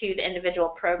up to the individual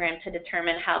program to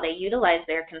determine how they utilize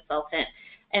their consultant.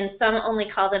 And some only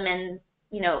call them in,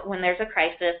 when there's a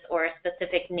crisis or a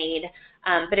specific need.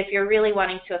 But if you're really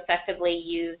wanting to effectively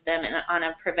use them on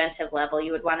a preventive level,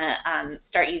 you would want to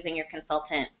start using your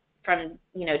consultant from,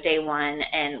 day one,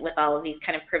 and with all of these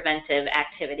kind of preventive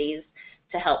activities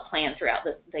to help plan throughout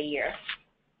the year.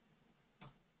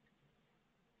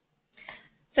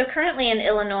 So currently in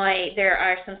Illinois, there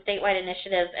are some statewide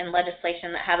initiatives and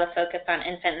legislation that have a focus on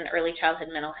infant and early childhood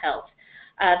mental health.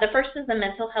 The first is the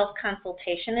Mental Health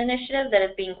Consultation Initiative that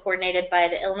is being coordinated by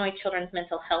the Illinois Children's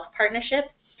Mental Health Partnership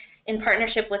in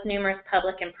partnership with numerous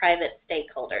public and private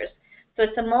stakeholders. So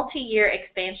it's a multi-year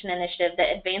expansion initiative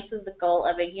that advances the goal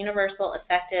of a universal,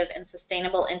 effective, and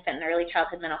sustainable infant and early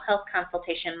childhood mental health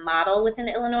consultation model within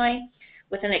Illinois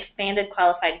with an expanded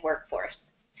qualified workforce.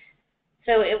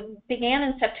 So it began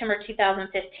in September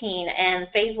 2015, and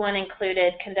phase one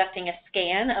included conducting a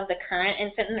scan of the current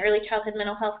infant and early childhood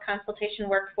mental health consultation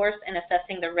workforce and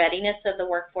assessing the readiness of the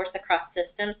workforce across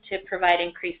systems to provide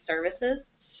increased services.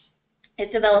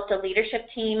 It developed a leadership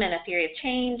team and a theory of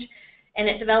change, and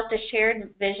it developed a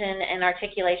shared vision and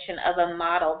articulation of a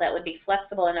model that would be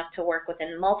flexible enough to work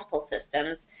within multiple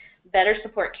systems, better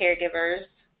support caregivers,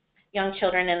 young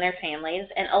children and their families,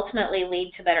 and ultimately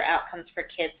lead to better outcomes for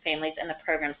kids, families, and the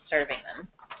programs serving them.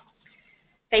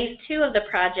 Phase two of the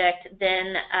project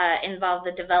then involved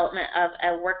the development of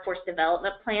a workforce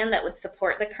development plan that would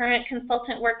support the current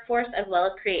consultant workforce, as well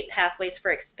as create pathways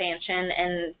for expansion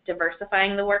and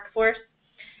diversifying the workforce,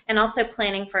 and also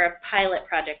planning for a pilot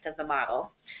project of the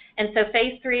model. And so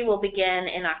phase three will begin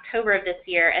in October of this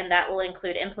year, and that will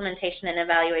include implementation and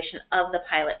evaluation of the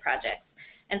pilot project.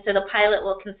 And so the pilot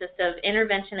will consist of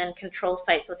intervention and control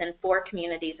sites within 4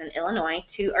 communities in Illinois,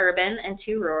 2 urban and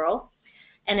 2 rural.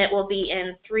 And it will be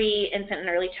in 3 infant and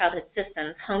early childhood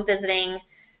systems: home visiting,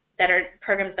 that are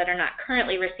programs that are not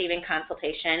currently receiving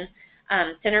consultation,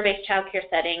 center-based child care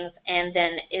settings, and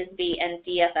then ISB and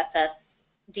DFSS,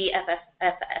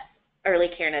 early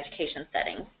care and education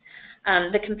settings.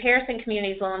 The comparison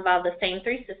communities will involve the same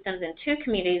 3 systems in 2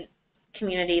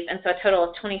 communities, and so a total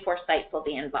of 24 sites will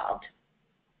be involved.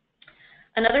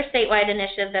 Another statewide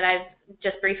initiative that I've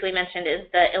just briefly mentioned is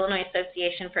the Illinois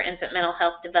Association for Infant Mental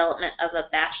Health development of a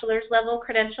bachelor's level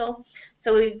credential.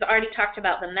 So we've already talked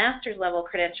about the master's level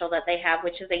credential that they have,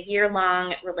 which is a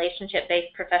year-long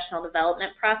relationship-based professional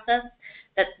development process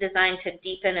that's designed to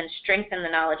deepen and strengthen the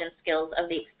knowledge and skills of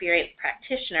the experienced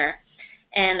practitioner.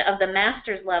 And of the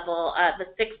master's level,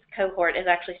 the 6th cohort is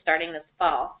actually starting this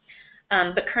fall.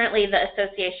 But currently the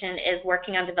association is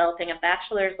working on developing a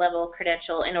bachelor's level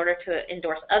credential in order to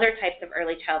endorse other types of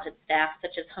early childhood staff,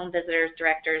 such as home visitors,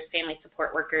 directors, family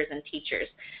support workers, and teachers.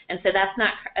 And so that's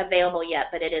not available yet,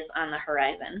 but it is on the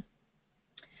horizon.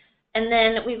 And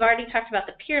then we've already talked about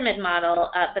the pyramid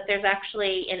model, but there's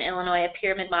actually in Illinois a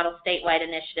pyramid model statewide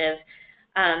initiative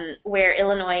where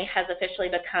Illinois has officially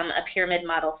become a pyramid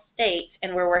model state,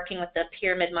 and we're working with the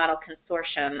Pyramid Model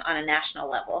Consortium on a national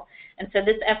level. And so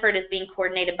this effort is being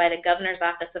coordinated by the Governor's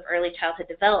Office of Early Childhood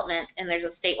Development, and there's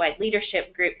a statewide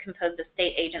leadership group composed of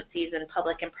state agencies and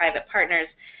public and private partners,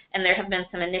 and there have been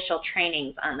some initial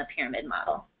trainings on the pyramid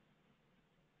model.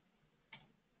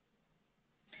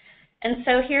 And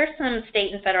so here's some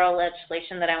state and federal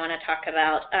legislation that I want to talk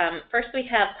about. First, we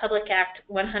have Public Act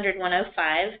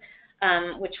 100-105,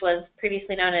 which was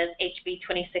previously known as HB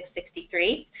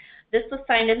 2663. This was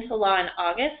signed into law in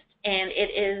August, and it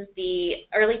is the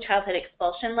early childhood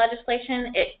expulsion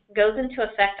legislation. It goes into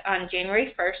effect on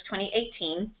January 1st,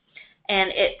 2018,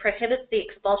 and it prohibits the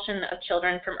expulsion of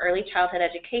children from early childhood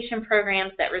education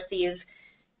programs that receive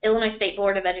Illinois State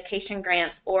Board of Education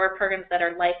grants or programs that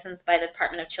are licensed by the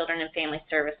Department of Children and Family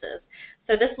Services.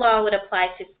 So this law would apply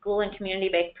to school and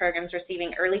community-based programs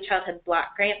receiving early childhood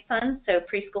block grant funds, so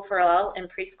Preschool for All and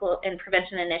Preschool and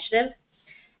Prevention Initiative,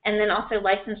 and then also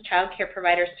licensed child care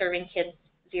providers serving kids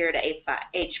 0 to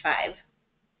age 5.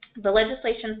 The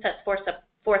legislation sets forth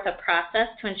a process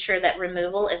to ensure that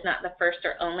removal is not the first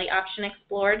or only option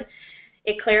explored.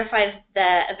 It clarifies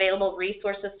that available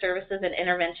resources, services, and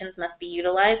interventions must be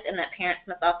utilized, and that parents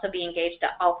must also be engaged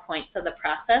at all points of the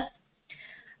process.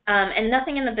 And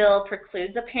nothing in the bill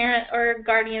precludes a parent or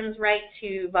guardian's right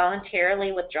to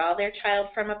voluntarily withdraw their child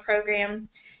from a program,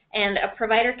 and a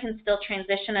provider can still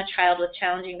transition a child with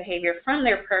challenging behavior from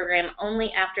their program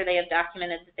only after they have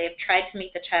documented that they have tried to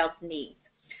meet the child's needs.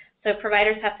 So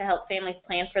providers have to help families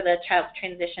plan for the child's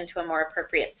transition to a more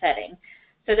appropriate setting.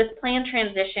 So this planned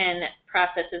transition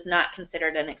process is not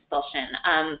considered an expulsion.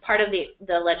 Part of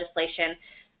the legislation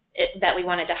that we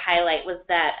wanted to highlight was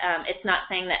that it's not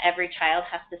saying that every child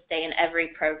has to stay in every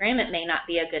program. It may not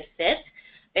be a good fit.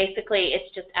 Basically,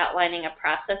 it's just outlining a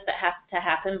process that has to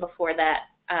happen before that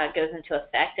goes into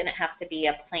effect, and it has to be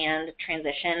a planned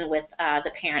transition with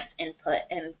the parent's input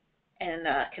and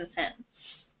consent.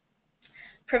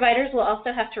 Providers will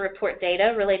also have to report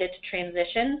data related to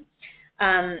transition.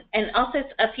 And also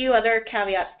a few other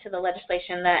caveats to the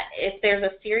legislation, that if there's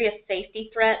a serious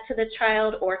safety threat to the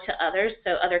child or to others,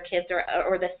 so other kids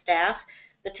or the staff,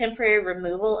 the temporary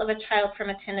removal of a child from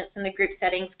attendance in the group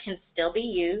settings can still be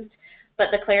used, but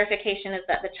the clarification is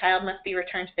that the child must be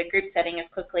returned to the group setting as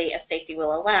quickly as safety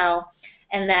will allow,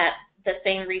 and that the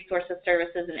same resources,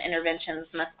 services, and interventions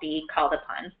must be called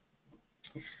upon.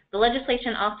 The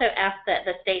legislation also asks that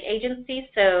the state agencies,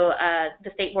 so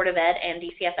the State Board of Ed and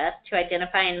DCFS, to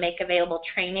identify and make available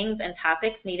trainings and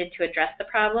topics needed to address the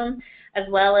problem, as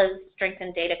well as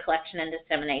strengthen data collection and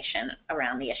dissemination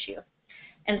around the issue.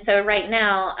 And so right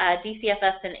now,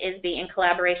 DCFS and ISB, in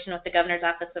collaboration with the Governor's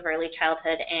Office of Early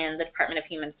Childhood and the Department of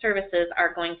Human Services,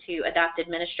 are going to adopt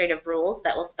administrative rules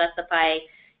that will specify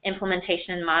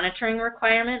implementation and monitoring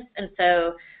requirements. And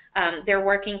so they're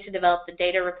working to develop the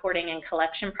data reporting and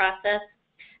collection process,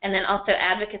 and then also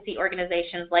advocacy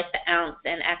organizations like the OUNCE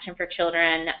and Action for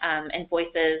Children and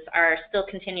Voices are still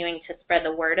continuing to spread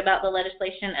the word about the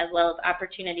legislation, as well as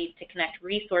opportunities to connect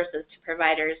resources to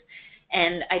providers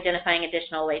and identifying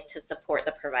additional ways to support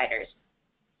the providers.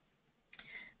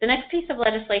 The next piece of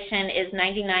legislation is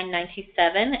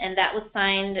 9997, and that was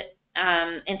signed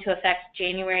into effect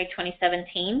January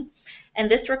 2017. And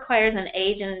this requires an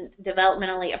age and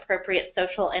developmentally appropriate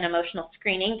social and emotional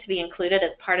screening to be included as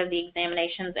part of the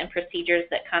examinations and procedures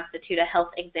that constitute a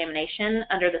health examination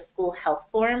under the school health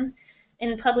form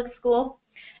in public school.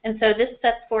 And so this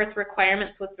sets forth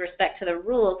requirements with respect to the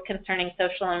rules concerning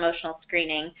social and emotional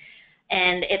screening,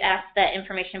 and it asks that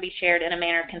information be shared in a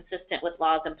manner consistent with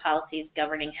laws and policies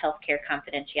governing healthcare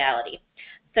confidentiality.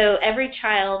 So every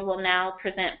child will now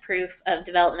present proof of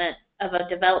a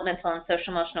developmental and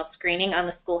social emotional screening on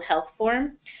the school health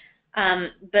form.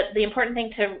 But the important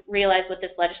thing to realize with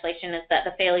this legislation is that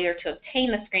the failure to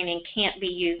obtain the screening can't be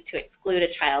used to exclude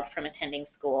a child from attending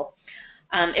school.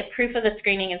 If proof of the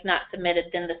screening is not submitted,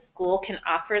 then the school can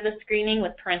offer the screening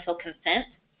with parental consent.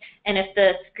 And if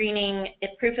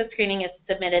proof of screening is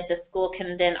submitted, the school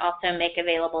can then also make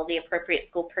available the appropriate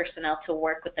school personnel to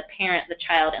work with the parent, the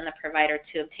child, and the provider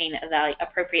to obtain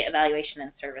appropriate evaluation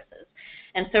and services.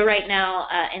 And so right now,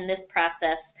 in this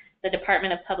process, the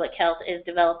Department of Public Health is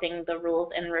developing the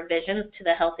rules and revisions to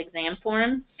the health exam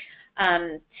form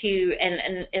and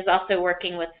is also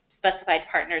working with specified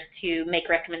partners to make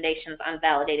recommendations on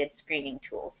validated screening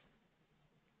tools.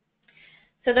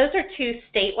 So those are two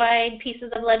statewide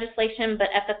pieces of legislation, but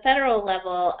at the federal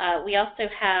level, we also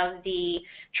have the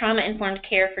Trauma-Informed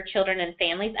Care for Children and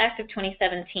Families Act of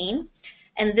 2017,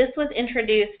 and this was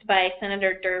introduced by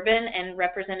Senator Durbin and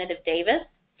Representative Davis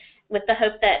with the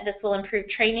hope that this will improve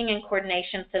training and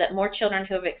coordination so that more children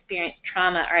who have experienced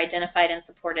trauma are identified and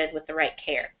supported with the right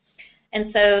care.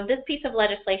 And so this piece of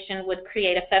legislation would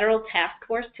create a federal task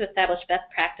force to establish best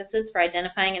practices for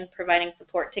identifying and providing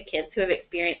support to kids who have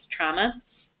experienced trauma,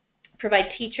 provide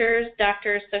teachers,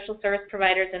 doctors, social service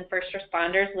providers, and first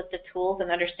responders with the tools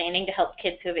and understanding to help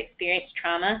kids who have experienced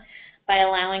trauma by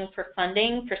allowing for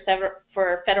funding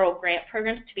for federal grant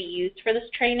programs to be used for this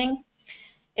training.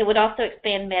 It would also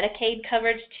expand Medicaid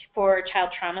coverage for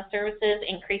child trauma services,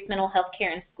 increase mental health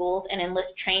care in schools, and enlist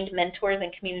trained mentors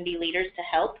and community leaders to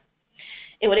help.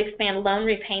 It would expand loan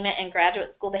repayment and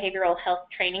graduate school behavioral health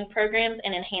training programs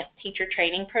and enhance teacher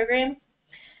training programs.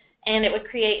 And it would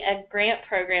create a grant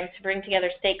program to bring together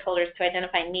stakeholders to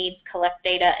identify needs, collect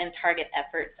data, and target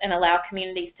efforts, and allow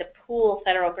communities to pool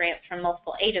federal grants from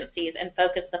multiple agencies and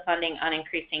focus the funding on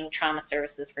increasing trauma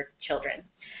services for children.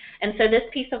 And so this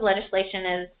piece of legislation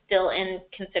is still in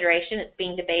consideration. It's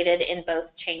being debated in both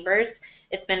chambers.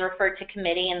 It's been referred to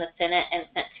committee in the Senate and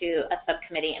sent to a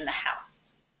subcommittee in the House.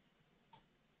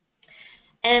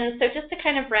 And so just to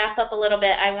kind of wrap up a little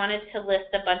bit, I wanted to list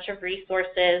a bunch of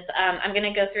resources. I'm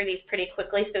going to go through these pretty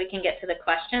quickly so we can get to the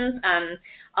questions.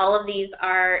 All of these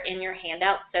are in your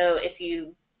handout, so if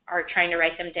you are trying to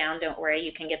write them down, don't worry,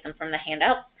 you can get them from the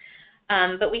handouts.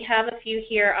 But we have a few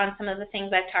here on some of the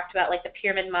things I've talked about, like the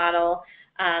pyramid model.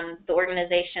 The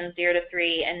organization 0 to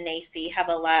 3 and NACI have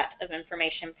a lot of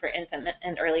information for infant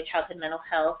and early childhood mental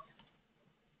health.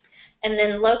 And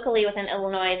then locally within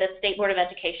Illinois, the State Board of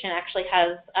Education actually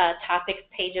has topics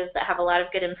pages that have a lot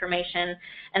of good information.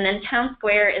 And then Town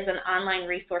Square is an online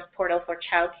resource portal for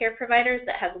child care providers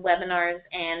that has webinars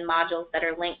and modules that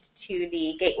are linked to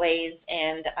the Gateways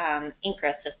and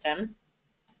INCRA system.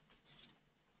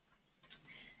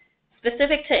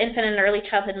 Specific to infant and early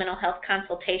childhood mental health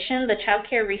consultation, the child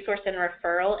care resource and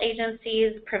referral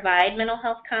agencies provide mental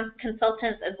health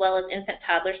consultants as well as infant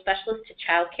toddler specialists to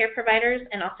child care providers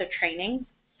and also training.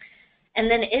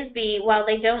 And then ISB, while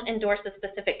they don't endorse a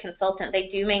specific consultant, they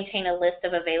do maintain a list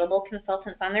of available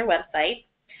consultants on their website.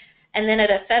 And then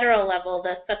at a federal level,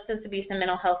 the Substance Abuse and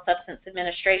Mental Health Substance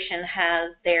Administration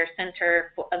has their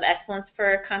Center of Excellence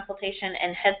for Consultation,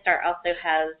 and Head Start also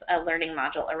has a learning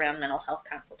module around mental health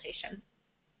consultation.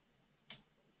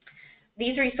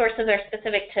 These resources are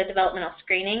specific to developmental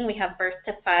screening. We have Birth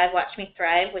to 5, Watch Me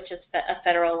Thrive, which is a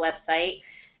federal website.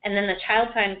 And then the Child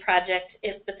Find Project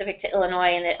is specific to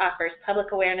Illinois, and it offers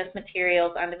public awareness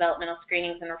materials on developmental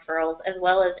screenings and referrals, as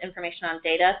well as information on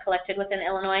data collected within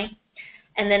Illinois.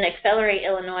 And then Accelerate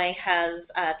Illinois has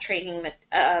training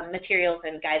materials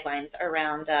and guidelines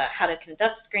around how to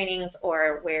conduct screenings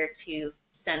or where to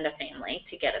send a family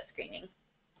to get a screening.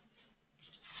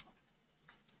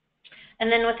 And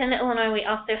then within Illinois, we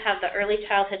also have the Early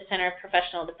Childhood Center of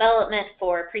Professional Development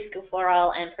for preschool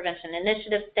floral and prevention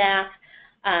initiative staff.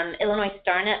 Illinois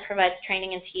StarNet provides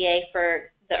training and TA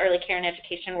for the early care and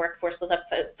education workforce with a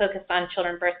focus on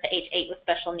children birth to age 8 with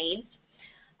special needs.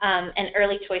 And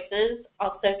Early Choices,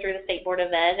 also through the State Board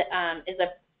of Ed, is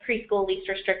a preschool least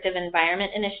restrictive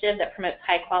environment initiative that promotes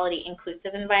high-quality,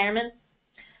 inclusive environments.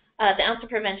 The Ounce of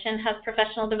Prevention has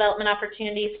professional development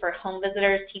opportunities for home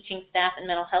visitors, teaching staff, and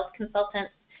mental health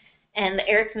consultants. And the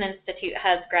Erickson Institute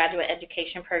has graduate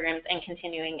education programs and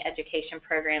continuing education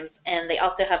programs. And they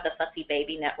also have the Fussy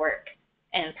Baby Network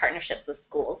and partnerships with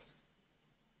schools.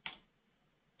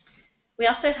 We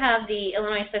also have the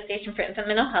Illinois Association for Infant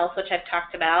Mental Health, which I've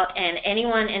talked about, and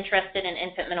anyone interested in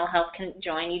infant mental health can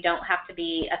join. You don't have to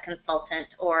be a consultant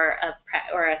or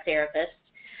a therapist.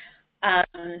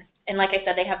 And like I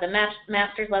said, they have the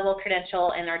master's level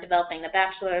credential and are developing the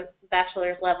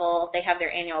bachelor's level. They have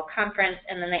their annual conference,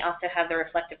 and then they also have the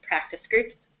reflective practice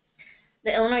groups.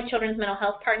 The Illinois Children's Mental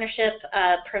Health Partnership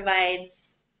provides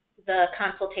the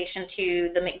consultation to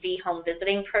the McVie home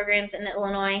visiting programs in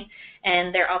Illinois,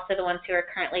 and they're also the ones who are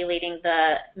currently leading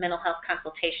the mental health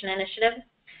consultation initiative.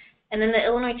 And then the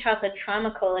Illinois Childhood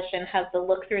Trauma Coalition has the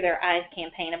Look Through Their Eyes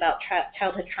campaign about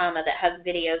childhood trauma that has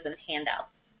videos and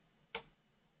handouts.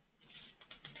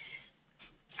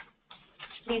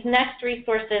 These next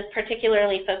resources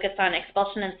particularly focus on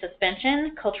expulsion and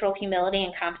suspension, cultural humility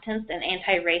and competence, and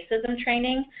anti-racism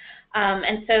training.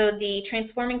 And so the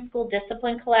Transforming School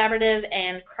Discipline Collaborative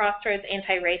and Crossroads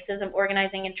Anti-Racism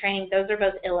Organizing and Training, those are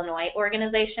both Illinois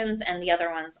organizations, and the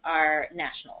other ones are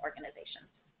national organizations.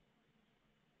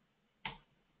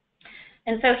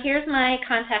 And so here's my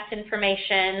contact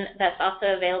information that's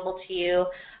also available to you.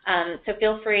 So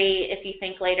feel free, if you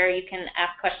think later, you can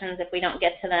ask questions if we don't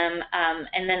get to them.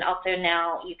 And then also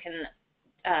now you can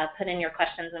put in your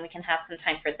questions and we can have some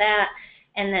time for that.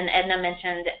 And then Edna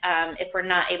mentioned if we're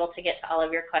not able to get to all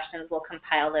of your questions, we'll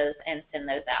compile those and send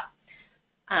those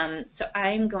out. So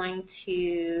I'm going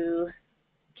to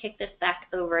kick this back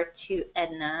over to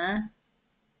Edna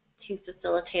to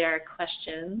facilitate our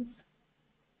questions.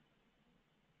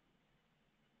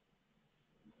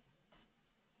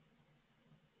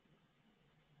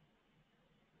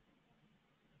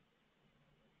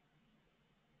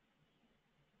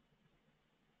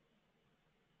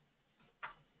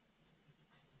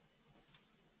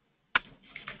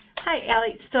 Hi,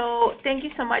 Allie. So thank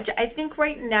you so much. I think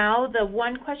right now the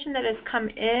one question that has come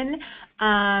in,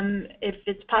 if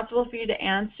it's possible for you to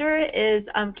answer, is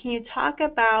can you talk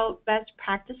about best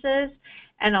practices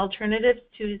and alternatives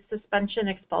to suspension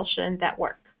expulsion that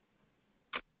work?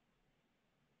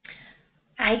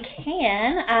 I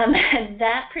can.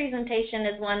 That presentation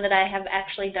is one that I have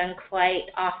actually done quite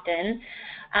often,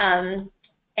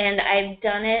 and I've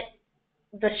done it.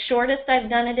 The shortest I've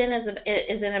done it in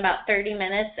is in about 30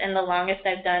 minutes, and the longest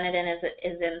I've done it in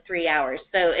is in 3 hours.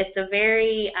 So it's a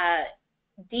very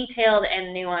detailed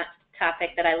and nuanced topic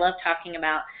that I love talking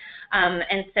about.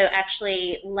 And so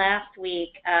actually last week,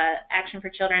 Action for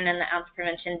Children and the Ounce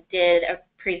Prevention did a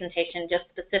presentation just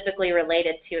specifically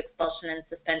related to expulsion and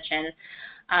suspension,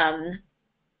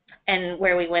 and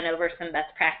where we went over some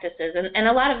best practices. And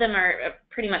a lot of them are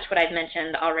pretty much what I've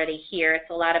mentioned already here. It's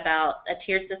a lot about a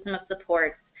tiered system of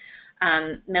supports,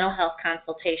 mental health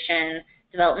consultation,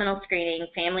 developmental screening,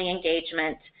 family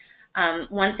engagement.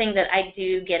 One thing that I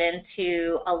do get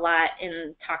into a lot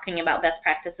in talking about best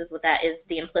practices with that is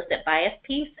the implicit bias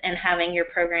piece, and having your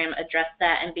program address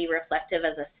that and be reflective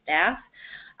as a staff.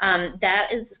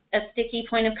 That is a sticky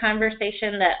point of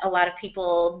conversation that a lot of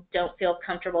people don't feel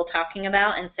comfortable talking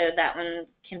about, and so that one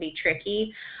can be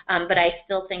tricky, but I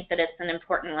still think that it's an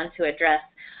important one to address.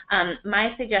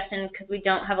 My suggestion, because we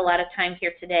don't have a lot of time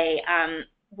here today,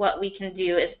 what we can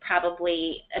do is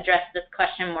probably address this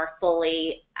question more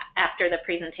fully after the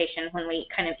presentation when we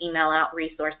kind of email out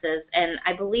resources. And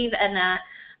I believe, Edna,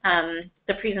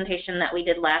 the presentation that we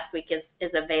did last week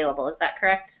is available. Is that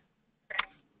correct?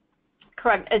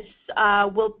 Correct. It's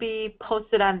will be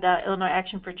posted on the Illinois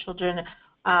Action for Children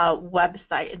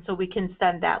website, and so we can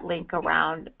send that link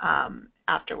around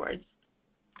afterwards.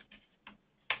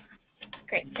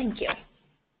 Great, thank you.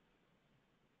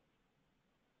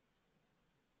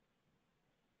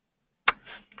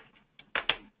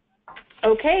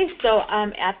 Okay, so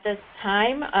at this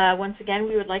time, once again,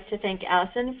 we would like to thank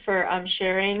Allison for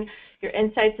sharing your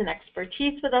insights and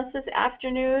expertise with us this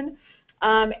afternoon.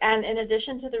 And in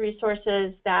addition to the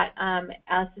resources that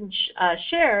Allison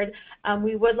shared,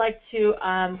 we would like to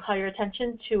call your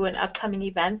attention to an upcoming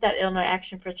event that Illinois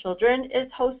Action for Children is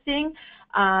hosting.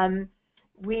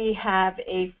 We have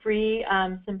a free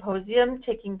symposium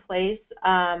taking place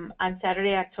on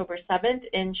Saturday, October 7th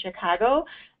in Chicago,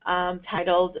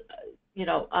 titled, We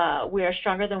Are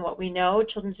Stronger Than What We Know,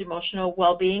 Children's Emotional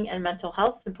Well-Being and Mental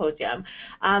Health Symposium.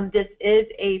 This is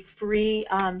a free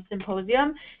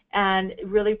symposium, and it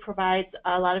really provides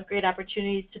a lot of great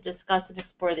opportunities to discuss and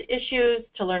explore the issues,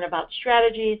 to learn about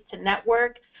strategies, to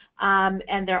network,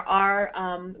 and there are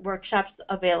workshops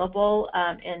available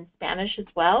in Spanish as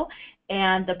well.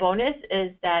 And the bonus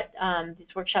is that these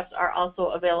workshops are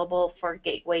also available for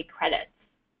gateway credits.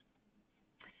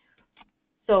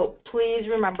 So please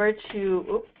remember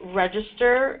to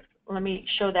register. Let me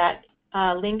show that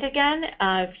link again.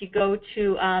 If you go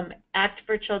to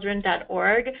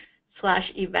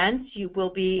actforchildren.org/events, you will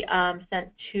be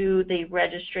sent to the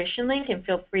registration link, and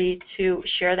feel free to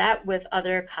share that with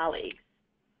other colleagues.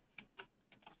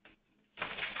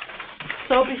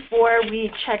 So before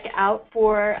we check out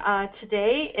for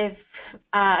today, if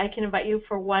I can invite you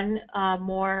for one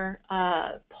more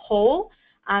poll.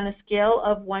 On a scale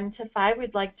of 1 to 5,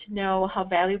 we'd like to know how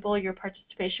valuable your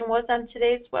participation was on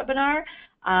today's webinar.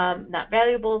 Not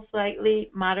valuable,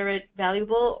 slightly, moderate,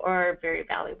 valuable, or very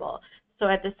valuable. So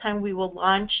at this time, we will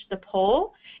launch the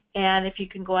poll, and if you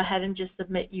can go ahead and just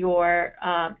submit your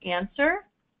answer.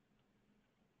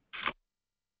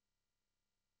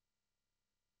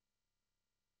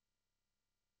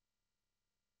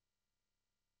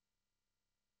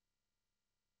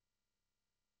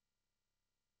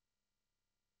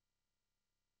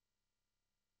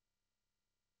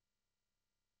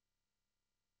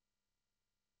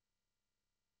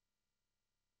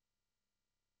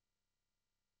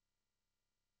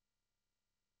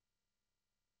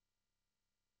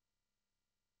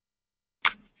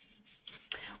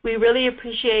 We really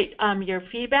appreciate your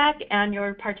feedback and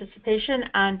your participation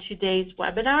on today's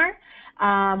webinar.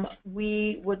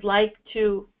 We would like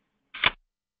to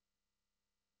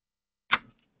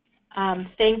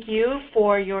thank you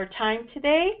for your time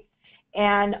today,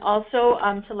 and also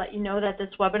to let you know that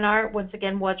this webinar, once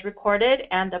again, was recorded,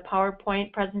 and the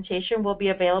PowerPoint presentation will be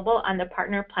available on the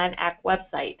Partner Plan Act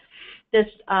website. This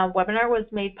webinar was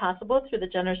made possible through the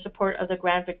generous support of the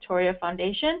Grand Victoria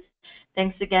Foundation.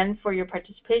 Thanks again for your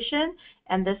participation,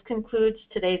 and this concludes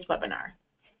today's webinar.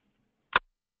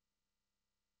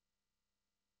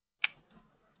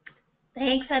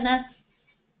 Thanks, Edna.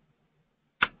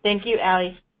 Thank you,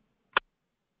 Allie.